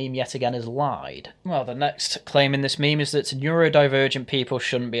 yes, the meme yet again has lied. Well, the next claim in this meme is that neurodivergent people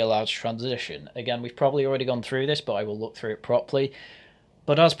shouldn't be allowed to transition. Again, we've probably already gone through this, but I will look through it properly.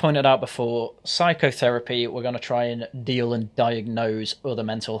 But as pointed out before, psychotherapy, we're going to try and deal and diagnose other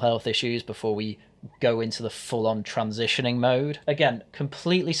mental health issues before we go into the full-on transitioning mode. Again,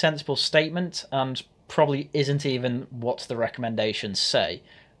 completely sensible statement, and probably isn't even what the recommendations say.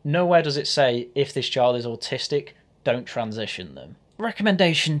 Nowhere does it say, if this child is autistic, don't transition them.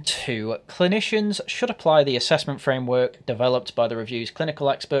 Recommendation 2. Clinicians should apply the assessment framework developed by the review's clinical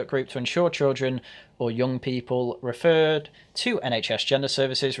expert group to ensure children or young people referred to NHS Gender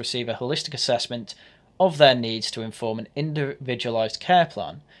Services receive a holistic assessment of their needs to inform an individualised care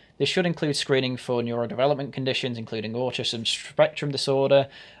plan. This should include screening for neurodevelopment conditions, including autism spectrum disorder,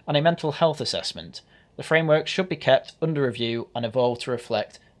 and a mental health assessment. The framework should be kept under review and evolve to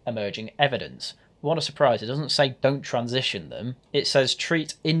reflect emerging evidence. What a surprise, it doesn't say don't transition them. It says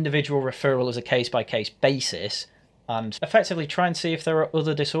treat individual referral as a case-by-case basis, and effectively try and see if there are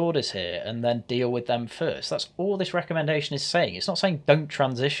other disorders here, and then deal with them first. That's all this recommendation is saying. It's not saying don't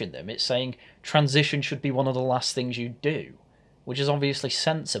transition them, it's saying transition should be one of the last things you do, which is obviously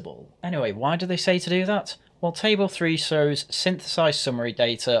sensible. Anyway, why do they say to do that? Well, Table 3 shows synthesized summary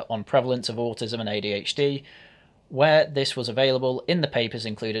data on prevalence of autism and ADHD, where this was available in the papers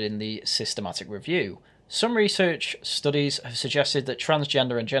included in the systematic review. Some research studies have suggested that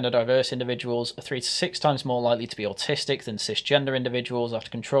transgender and gender diverse individuals are 3 to 6 times more likely to be autistic than cisgender individuals after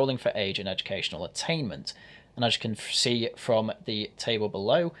controlling for age and educational attainment. And as you can see from the table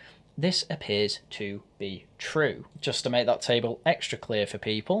below, this appears to be true. Just to make that table extra clear for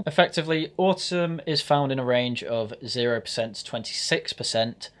people, effectively, autism is found in a range of 0% to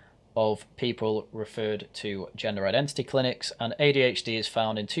 26% of people referred to gender identity clinics, and ADHD is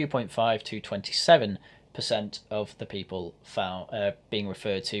found in 2.5 to 27% of the people found being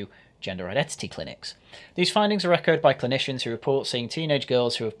referred to gender identity clinics. These findings are echoed by clinicians who report seeing teenage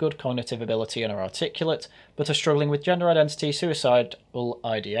girls who have good cognitive ability and are articulate, but are struggling with gender identity, suicidal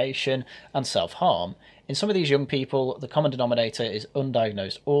ideation, and self-harm. In some of these young people, the common denominator is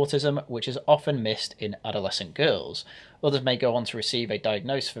undiagnosed autism, which is often missed in adolescent girls. Others may go on to receive a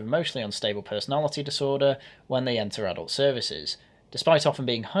diagnosis of emotionally unstable personality disorder when they enter adult services. Despite often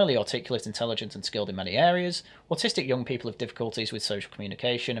being highly articulate, intelligent, and skilled in many areas, autistic young people have difficulties with social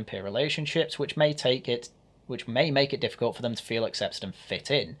communication and peer relationships, which may make it difficult for them to feel accepted and fit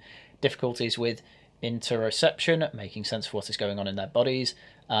in. Difficulties with interoception, making sense of what is going on in their bodies,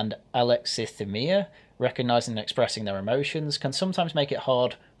 and alexithymia, recognizing and expressing their emotions, can sometimes make it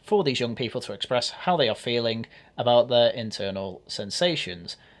hard for these young people to express how they are feeling about their internal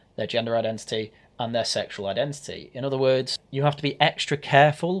sensations, their gender identity, and their sexual identity. In other words, you have to be extra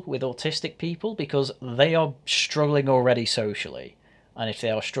careful with autistic people because they are struggling already socially. And if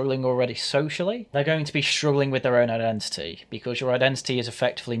they are struggling already socially, they're going to be struggling with their own identity because your identity is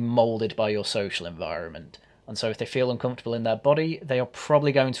effectively moulded by your social environment. And so if they feel uncomfortable in their body, they are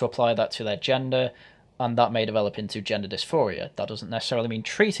probably going to apply that to their gender, and that may develop into gender dysphoria. That doesn't necessarily mean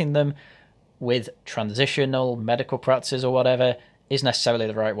treating them with transitional medical practices or whatever is necessarily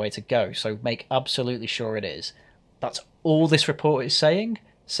the right way to go, so make absolutely sure it is. That's all this report is saying.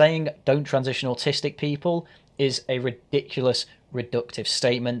 Saying don't transition autistic people is a ridiculous, reductive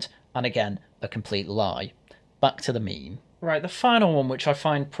statement, and again, a complete lie. Back to the meme. Right, the final one, which I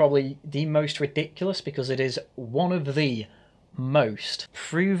find probably the most ridiculous because it is one of the most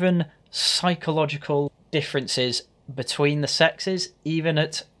proven psychological differences between the sexes, even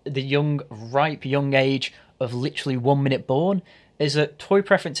at the ripe young age of literally 1 minute born, is that toy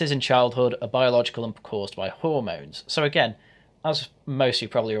preferences in childhood are biological and caused by hormones. So again, as most of you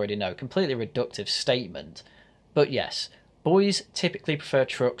probably already know, completely reductive statement. But yes, boys typically prefer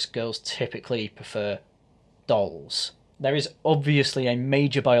trucks, girls typically prefer dolls. There is obviously a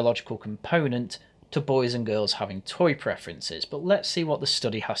major biological component to boys and girls having toy preferences, but let's see what the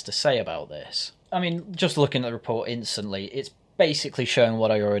study has to say about this. I mean, just looking at the report instantly, it's basically showing what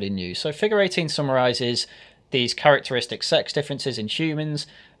I already knew. So figure 18 summarises these characteristic sex differences in humans.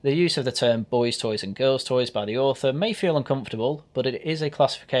 The use of the term boys' toys and girls' toys by the author may feel uncomfortable, but it is a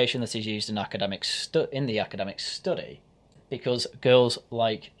classification that is used in the academic study, because girls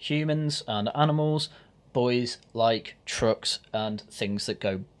like humans and animals, boys like trucks and things that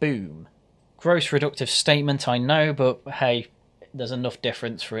go boom. Gross reductive statement, I know, but hey, there's enough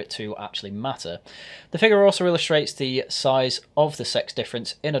difference for it to actually matter. The figure also illustrates the size of the sex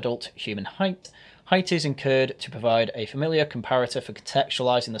difference in adult human height. Height is incurred to provide a familiar comparator for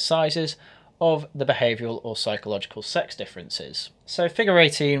contextualising the sizes of the behavioural or psychological sex differences. So figure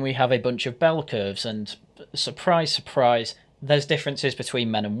 18, we have a bunch of bell curves, and surprise, surprise, there's differences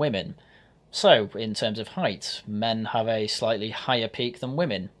between men and women. So, in terms of height, men have a slightly higher peak than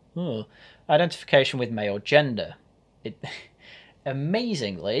women. Identification with male gender.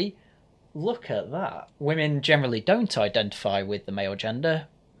 Amazingly, look at that. Women generally don't identify with the male gender,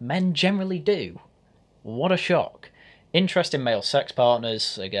 men generally do. What a shock. Interest in male sex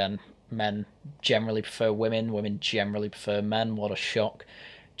partners, again, men generally prefer women, women generally prefer men, what a shock.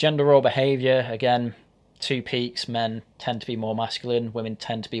 Gender role behaviour, again, two peaks, men tend to be more masculine, women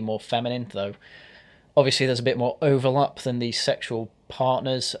tend to be more feminine, though obviously there's a bit more overlap than the sexual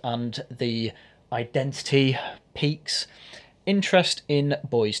partners and the identity peaks. Interest in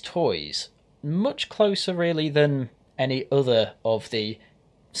boys' toys, much closer really than any other of the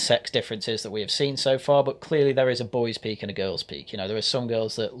sex differences that we have seen so far, but clearly there is a boys' peak and a girls' peak. You know, there are some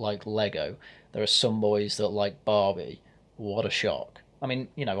girls that like Lego, there are some boys that like Barbie. What a shock. I mean,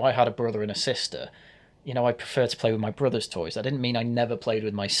 you know, I had a brother and a sister. You know, I prefer to play with my brother's toys. That didn't mean I never played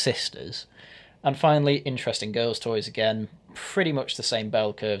with my sister's. And finally, interest in girls' toys, again, pretty much the same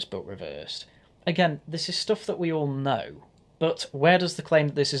bell curves but reversed. Again, this is stuff that we all know. But where does the claim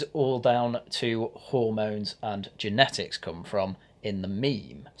that this is all down to hormones and genetics come from in the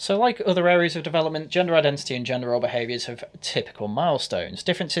meme? So like other areas of development, gender identity and gender role behaviours have typical milestones.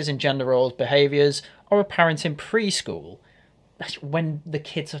 Differences in gender roles behaviours are apparent in preschool. when the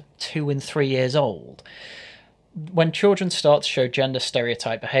kids are 2 and 3 years old. When children start to show gender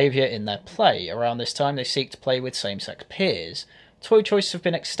stereotype behaviour in their play, around this time they seek to play with same-sex peers. Toy choices have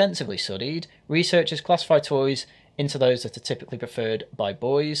been extensively studied. Researchers classify toys into those that are typically preferred by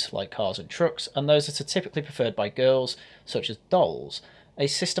boys, like cars and trucks, and those that are typically preferred by girls, such as dolls. A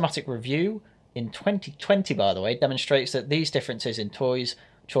systematic review, in 2020 by the way, demonstrates that these differences in toys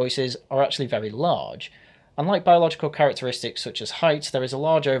choices are actually very large. Unlike biological characteristics such as height, there is a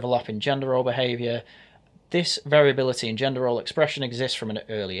large overlap in gender role behaviour. This variability in gender role expression exists from an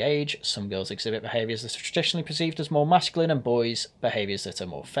early age. Some girls exhibit behaviours that are traditionally perceived as more masculine, and boys behaviours that are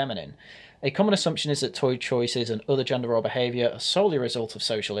more feminine. A common assumption is that toy choices and other gender role behaviour are solely a result of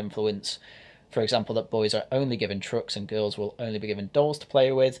social influence. For example, that boys are only given trucks and girls will only be given dolls to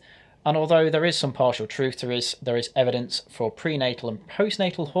play with. And although there is some partial truth to this, there is evidence for prenatal and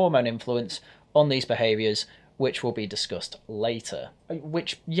postnatal hormone influence on these behaviours, which will be discussed later.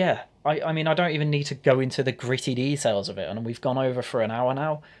 Which, yeah, I mean, I don't even need to go into the gritty details of it, and we've gone over for an hour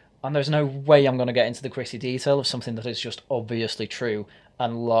now, and there's no way I'm going to get into the gritty detail of something that is just obviously true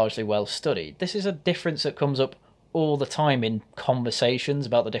and largely well studied. This is a difference that comes up all the time in conversations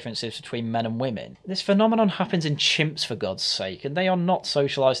about the differences between men and women. This phenomenon happens in chimps, for God's sake, and they are not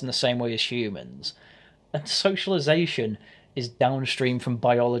socialised in the same way as humans. And socialisation is downstream from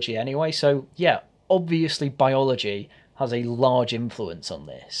biology anyway, so yeah, obviously biology has a large influence on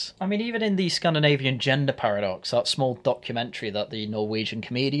this. I mean, even in the Scandinavian Gender Paradox, that small documentary that the Norwegian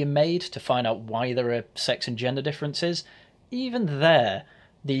comedian made to find out why there are sex and gender differences, even there,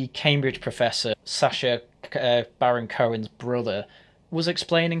 the Cambridge professor, Sacha Baron Cohen's brother, was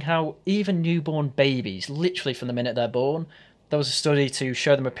explaining how even newborn babies, literally from the minute they're born, there was a study to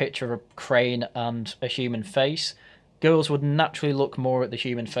show them a picture of a crane and a human face. Girls would naturally look more at the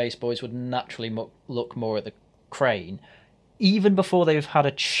human face, boys would naturally look more at the crane. Even before they've had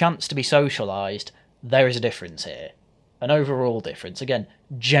a chance to be socialised, there is a difference here. An overall difference. Again,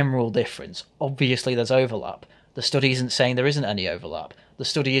 general difference. Obviously there's overlap. The study isn't saying there isn't any overlap. The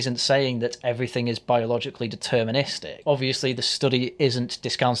study isn't saying that everything is biologically deterministic. Obviously the study isn't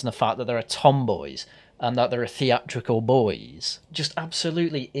discounting the fact that there are tomboys and that there are theatrical boys. Just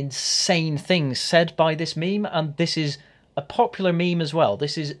absolutely insane things said by this meme, and this is a popular meme as well.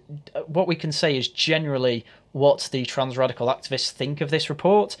 This is what we can say is generally what the trans radical activists think of this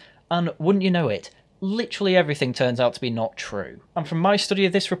report, and wouldn't you know it, literally everything turns out to be not true. And from my study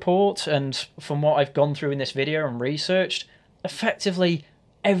of this report, and from what I've gone through in this video and researched, effectively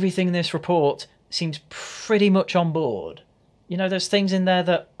everything in this report seems pretty much on board. You know, there's things in there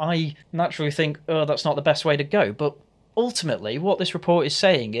that I naturally think, oh, that's not the best way to go. But ultimately, what this report is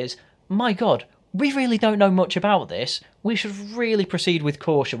saying is, my God, we really don't know much about this. We should really proceed with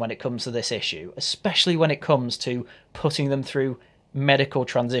caution when it comes to this issue, especially when it comes to putting them through medical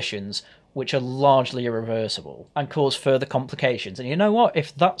transitions, which are largely irreversible and cause further complications. And you know what?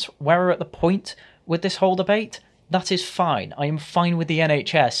 If that's where we're at the point with this whole debate, that is fine. I am fine with the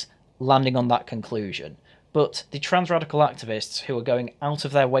NHS landing on that conclusion. But the trans radical activists who are going out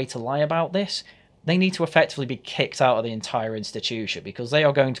of their way to lie about this, they need to effectively be kicked out of the entire institution because they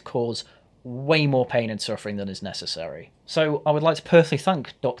are going to cause way more pain and suffering than is necessary. So I would like to personally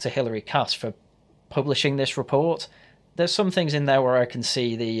thank Dr. Hilary Cass for publishing this report. There's some things in there where I can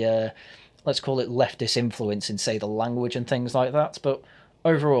see the, let's call it leftist influence in, say, the language and things like that, but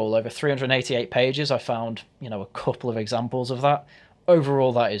overall, over 388 pages, I found, a couple of examples of that.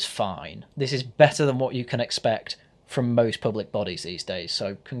 Overall, that is fine. This is better than what you can expect from most public bodies these days,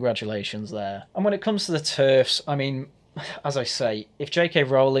 so congratulations there. And when it comes to the TERFs, I mean, as I say, if J.K.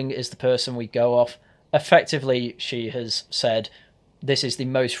 Rowling is the person we go off, effectively she has said this is the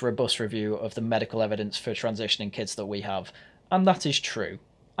most robust review of the medical evidence for transitioning kids that we have, and that is true.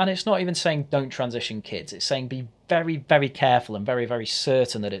 And it's not even saying don't transition kids, it's saying be very, very careful and very, very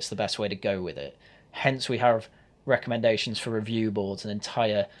certain that it's the best way to go with it. Hence we have recommendations for review boards and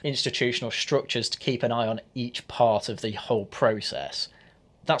entire institutional structures to keep an eye on each part of the whole process.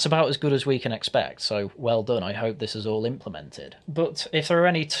 That's about as good as we can expect, so well done. I hope this is all implemented. But if there are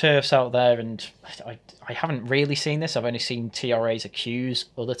any TERFs out there, and I haven't really seen this, I've only seen TRAs accuse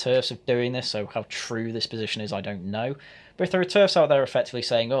other TERFs of doing this, so how true this position is I don't know. But if there are TERFs out there effectively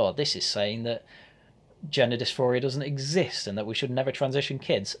saying, oh, this is saying that gender dysphoria doesn't exist and that we should never transition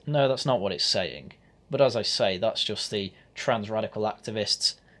kids, no, that's not what it's saying. But as I say, that's just the trans radical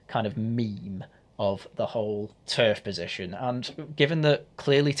activists kind of meme of the whole TERF position. And given that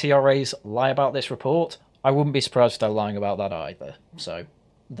clearly TRAs lie about this report, I wouldn't be surprised if they're lying about that either. So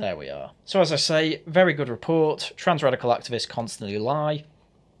there we are. So as I say, very good report. Trans radical activists constantly lie.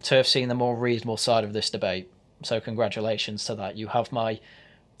 TERF seeing the more reasonable side of this debate. So congratulations to that. You have my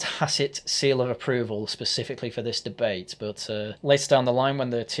tacit seal of approval specifically for this debate. But later down the line, when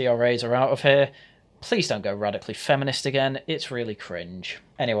the TRAs are out of here, please don't go radically feminist again. It's really cringe.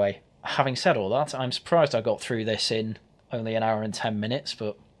 Anyway, having said all that, I'm surprised I got through this in only an hour and 10 minutes,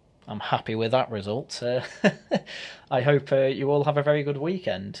 but I'm happy with that result. I hope you all have a very good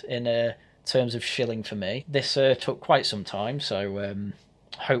weekend in terms of shilling for me. This took quite some time, so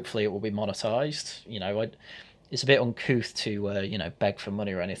hopefully it will be monetized. You know, it's a bit uncouth to you know, beg for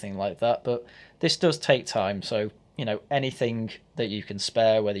money or anything like that, but this does take time. So you know, anything that you can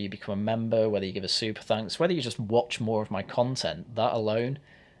spare, whether you become a member, whether you give a super thanks, whether you just watch more of my content, that alone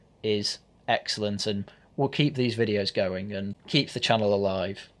is excellent and will keep these videos going and keep the channel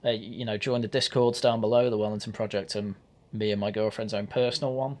alive. You know, join the Discords down below, the Wellington Project and me and my girlfriend's own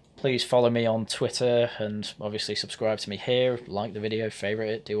personal one. Please follow me on Twitter and obviously subscribe to me here, like the video,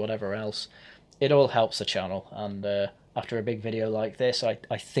 favourite it, do whatever else. It all helps the channel, and after a big video like this, I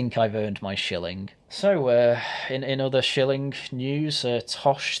think I've earned my shilling. So, in other shilling news,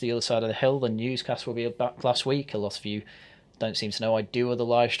 Tosh, The Other Side of the Hill, the newscast will be back last week. A lot of you don't seem to know I do other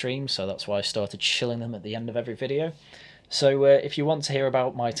live streams, so that's why I started shilling them at the end of every video. So if you want to hear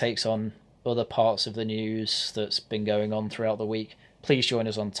about my takes on other parts of the news that's been going on throughout the week, please join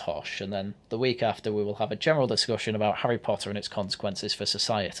us on Tosh, and then the week after we will have a general discussion about Harry Potter and its consequences for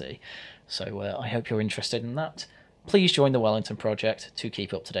society. So I hope you're interested in that. Please join the Wellington Project to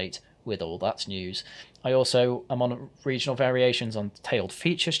keep up to date with all that news. I also am on regional variations on Tailed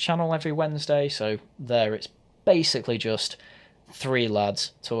Features channel every Wednesday, so there it's basically just three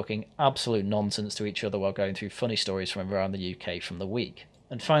lads talking absolute nonsense to each other while going through funny stories from around the UK from the week.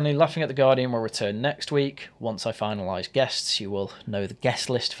 And finally, Laughing at the Guardian will return next week. Once I finalise guests, you will know the guest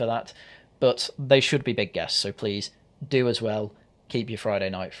list for that, but they should be big guests, so please do as well. Keep your Friday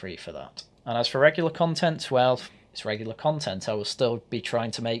night free for that. And as for regular content, well, it's regular content. I will still be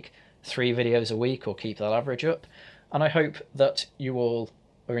trying to make 3 videos a week or keep that average up, and I hope that you all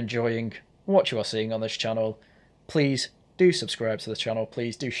are enjoying what you are seeing on this channel. Please do subscribe to the channel,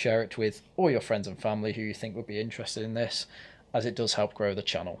 please do share it with all your friends and family who you think would be interested in this, as it does help grow the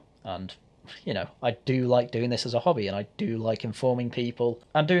channel. And you know, I do like doing this as a hobby, and I do like informing people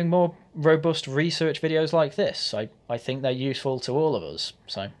and doing more robust research videos like this. I think they're useful to all of us,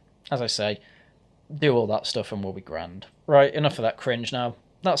 so as I say, do all that stuff and we'll be grand. Right, enough of that cringe now.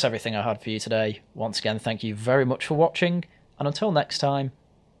 That's everything I had for you today. Once again, thank you very much for watching, and until next time,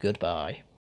 goodbye.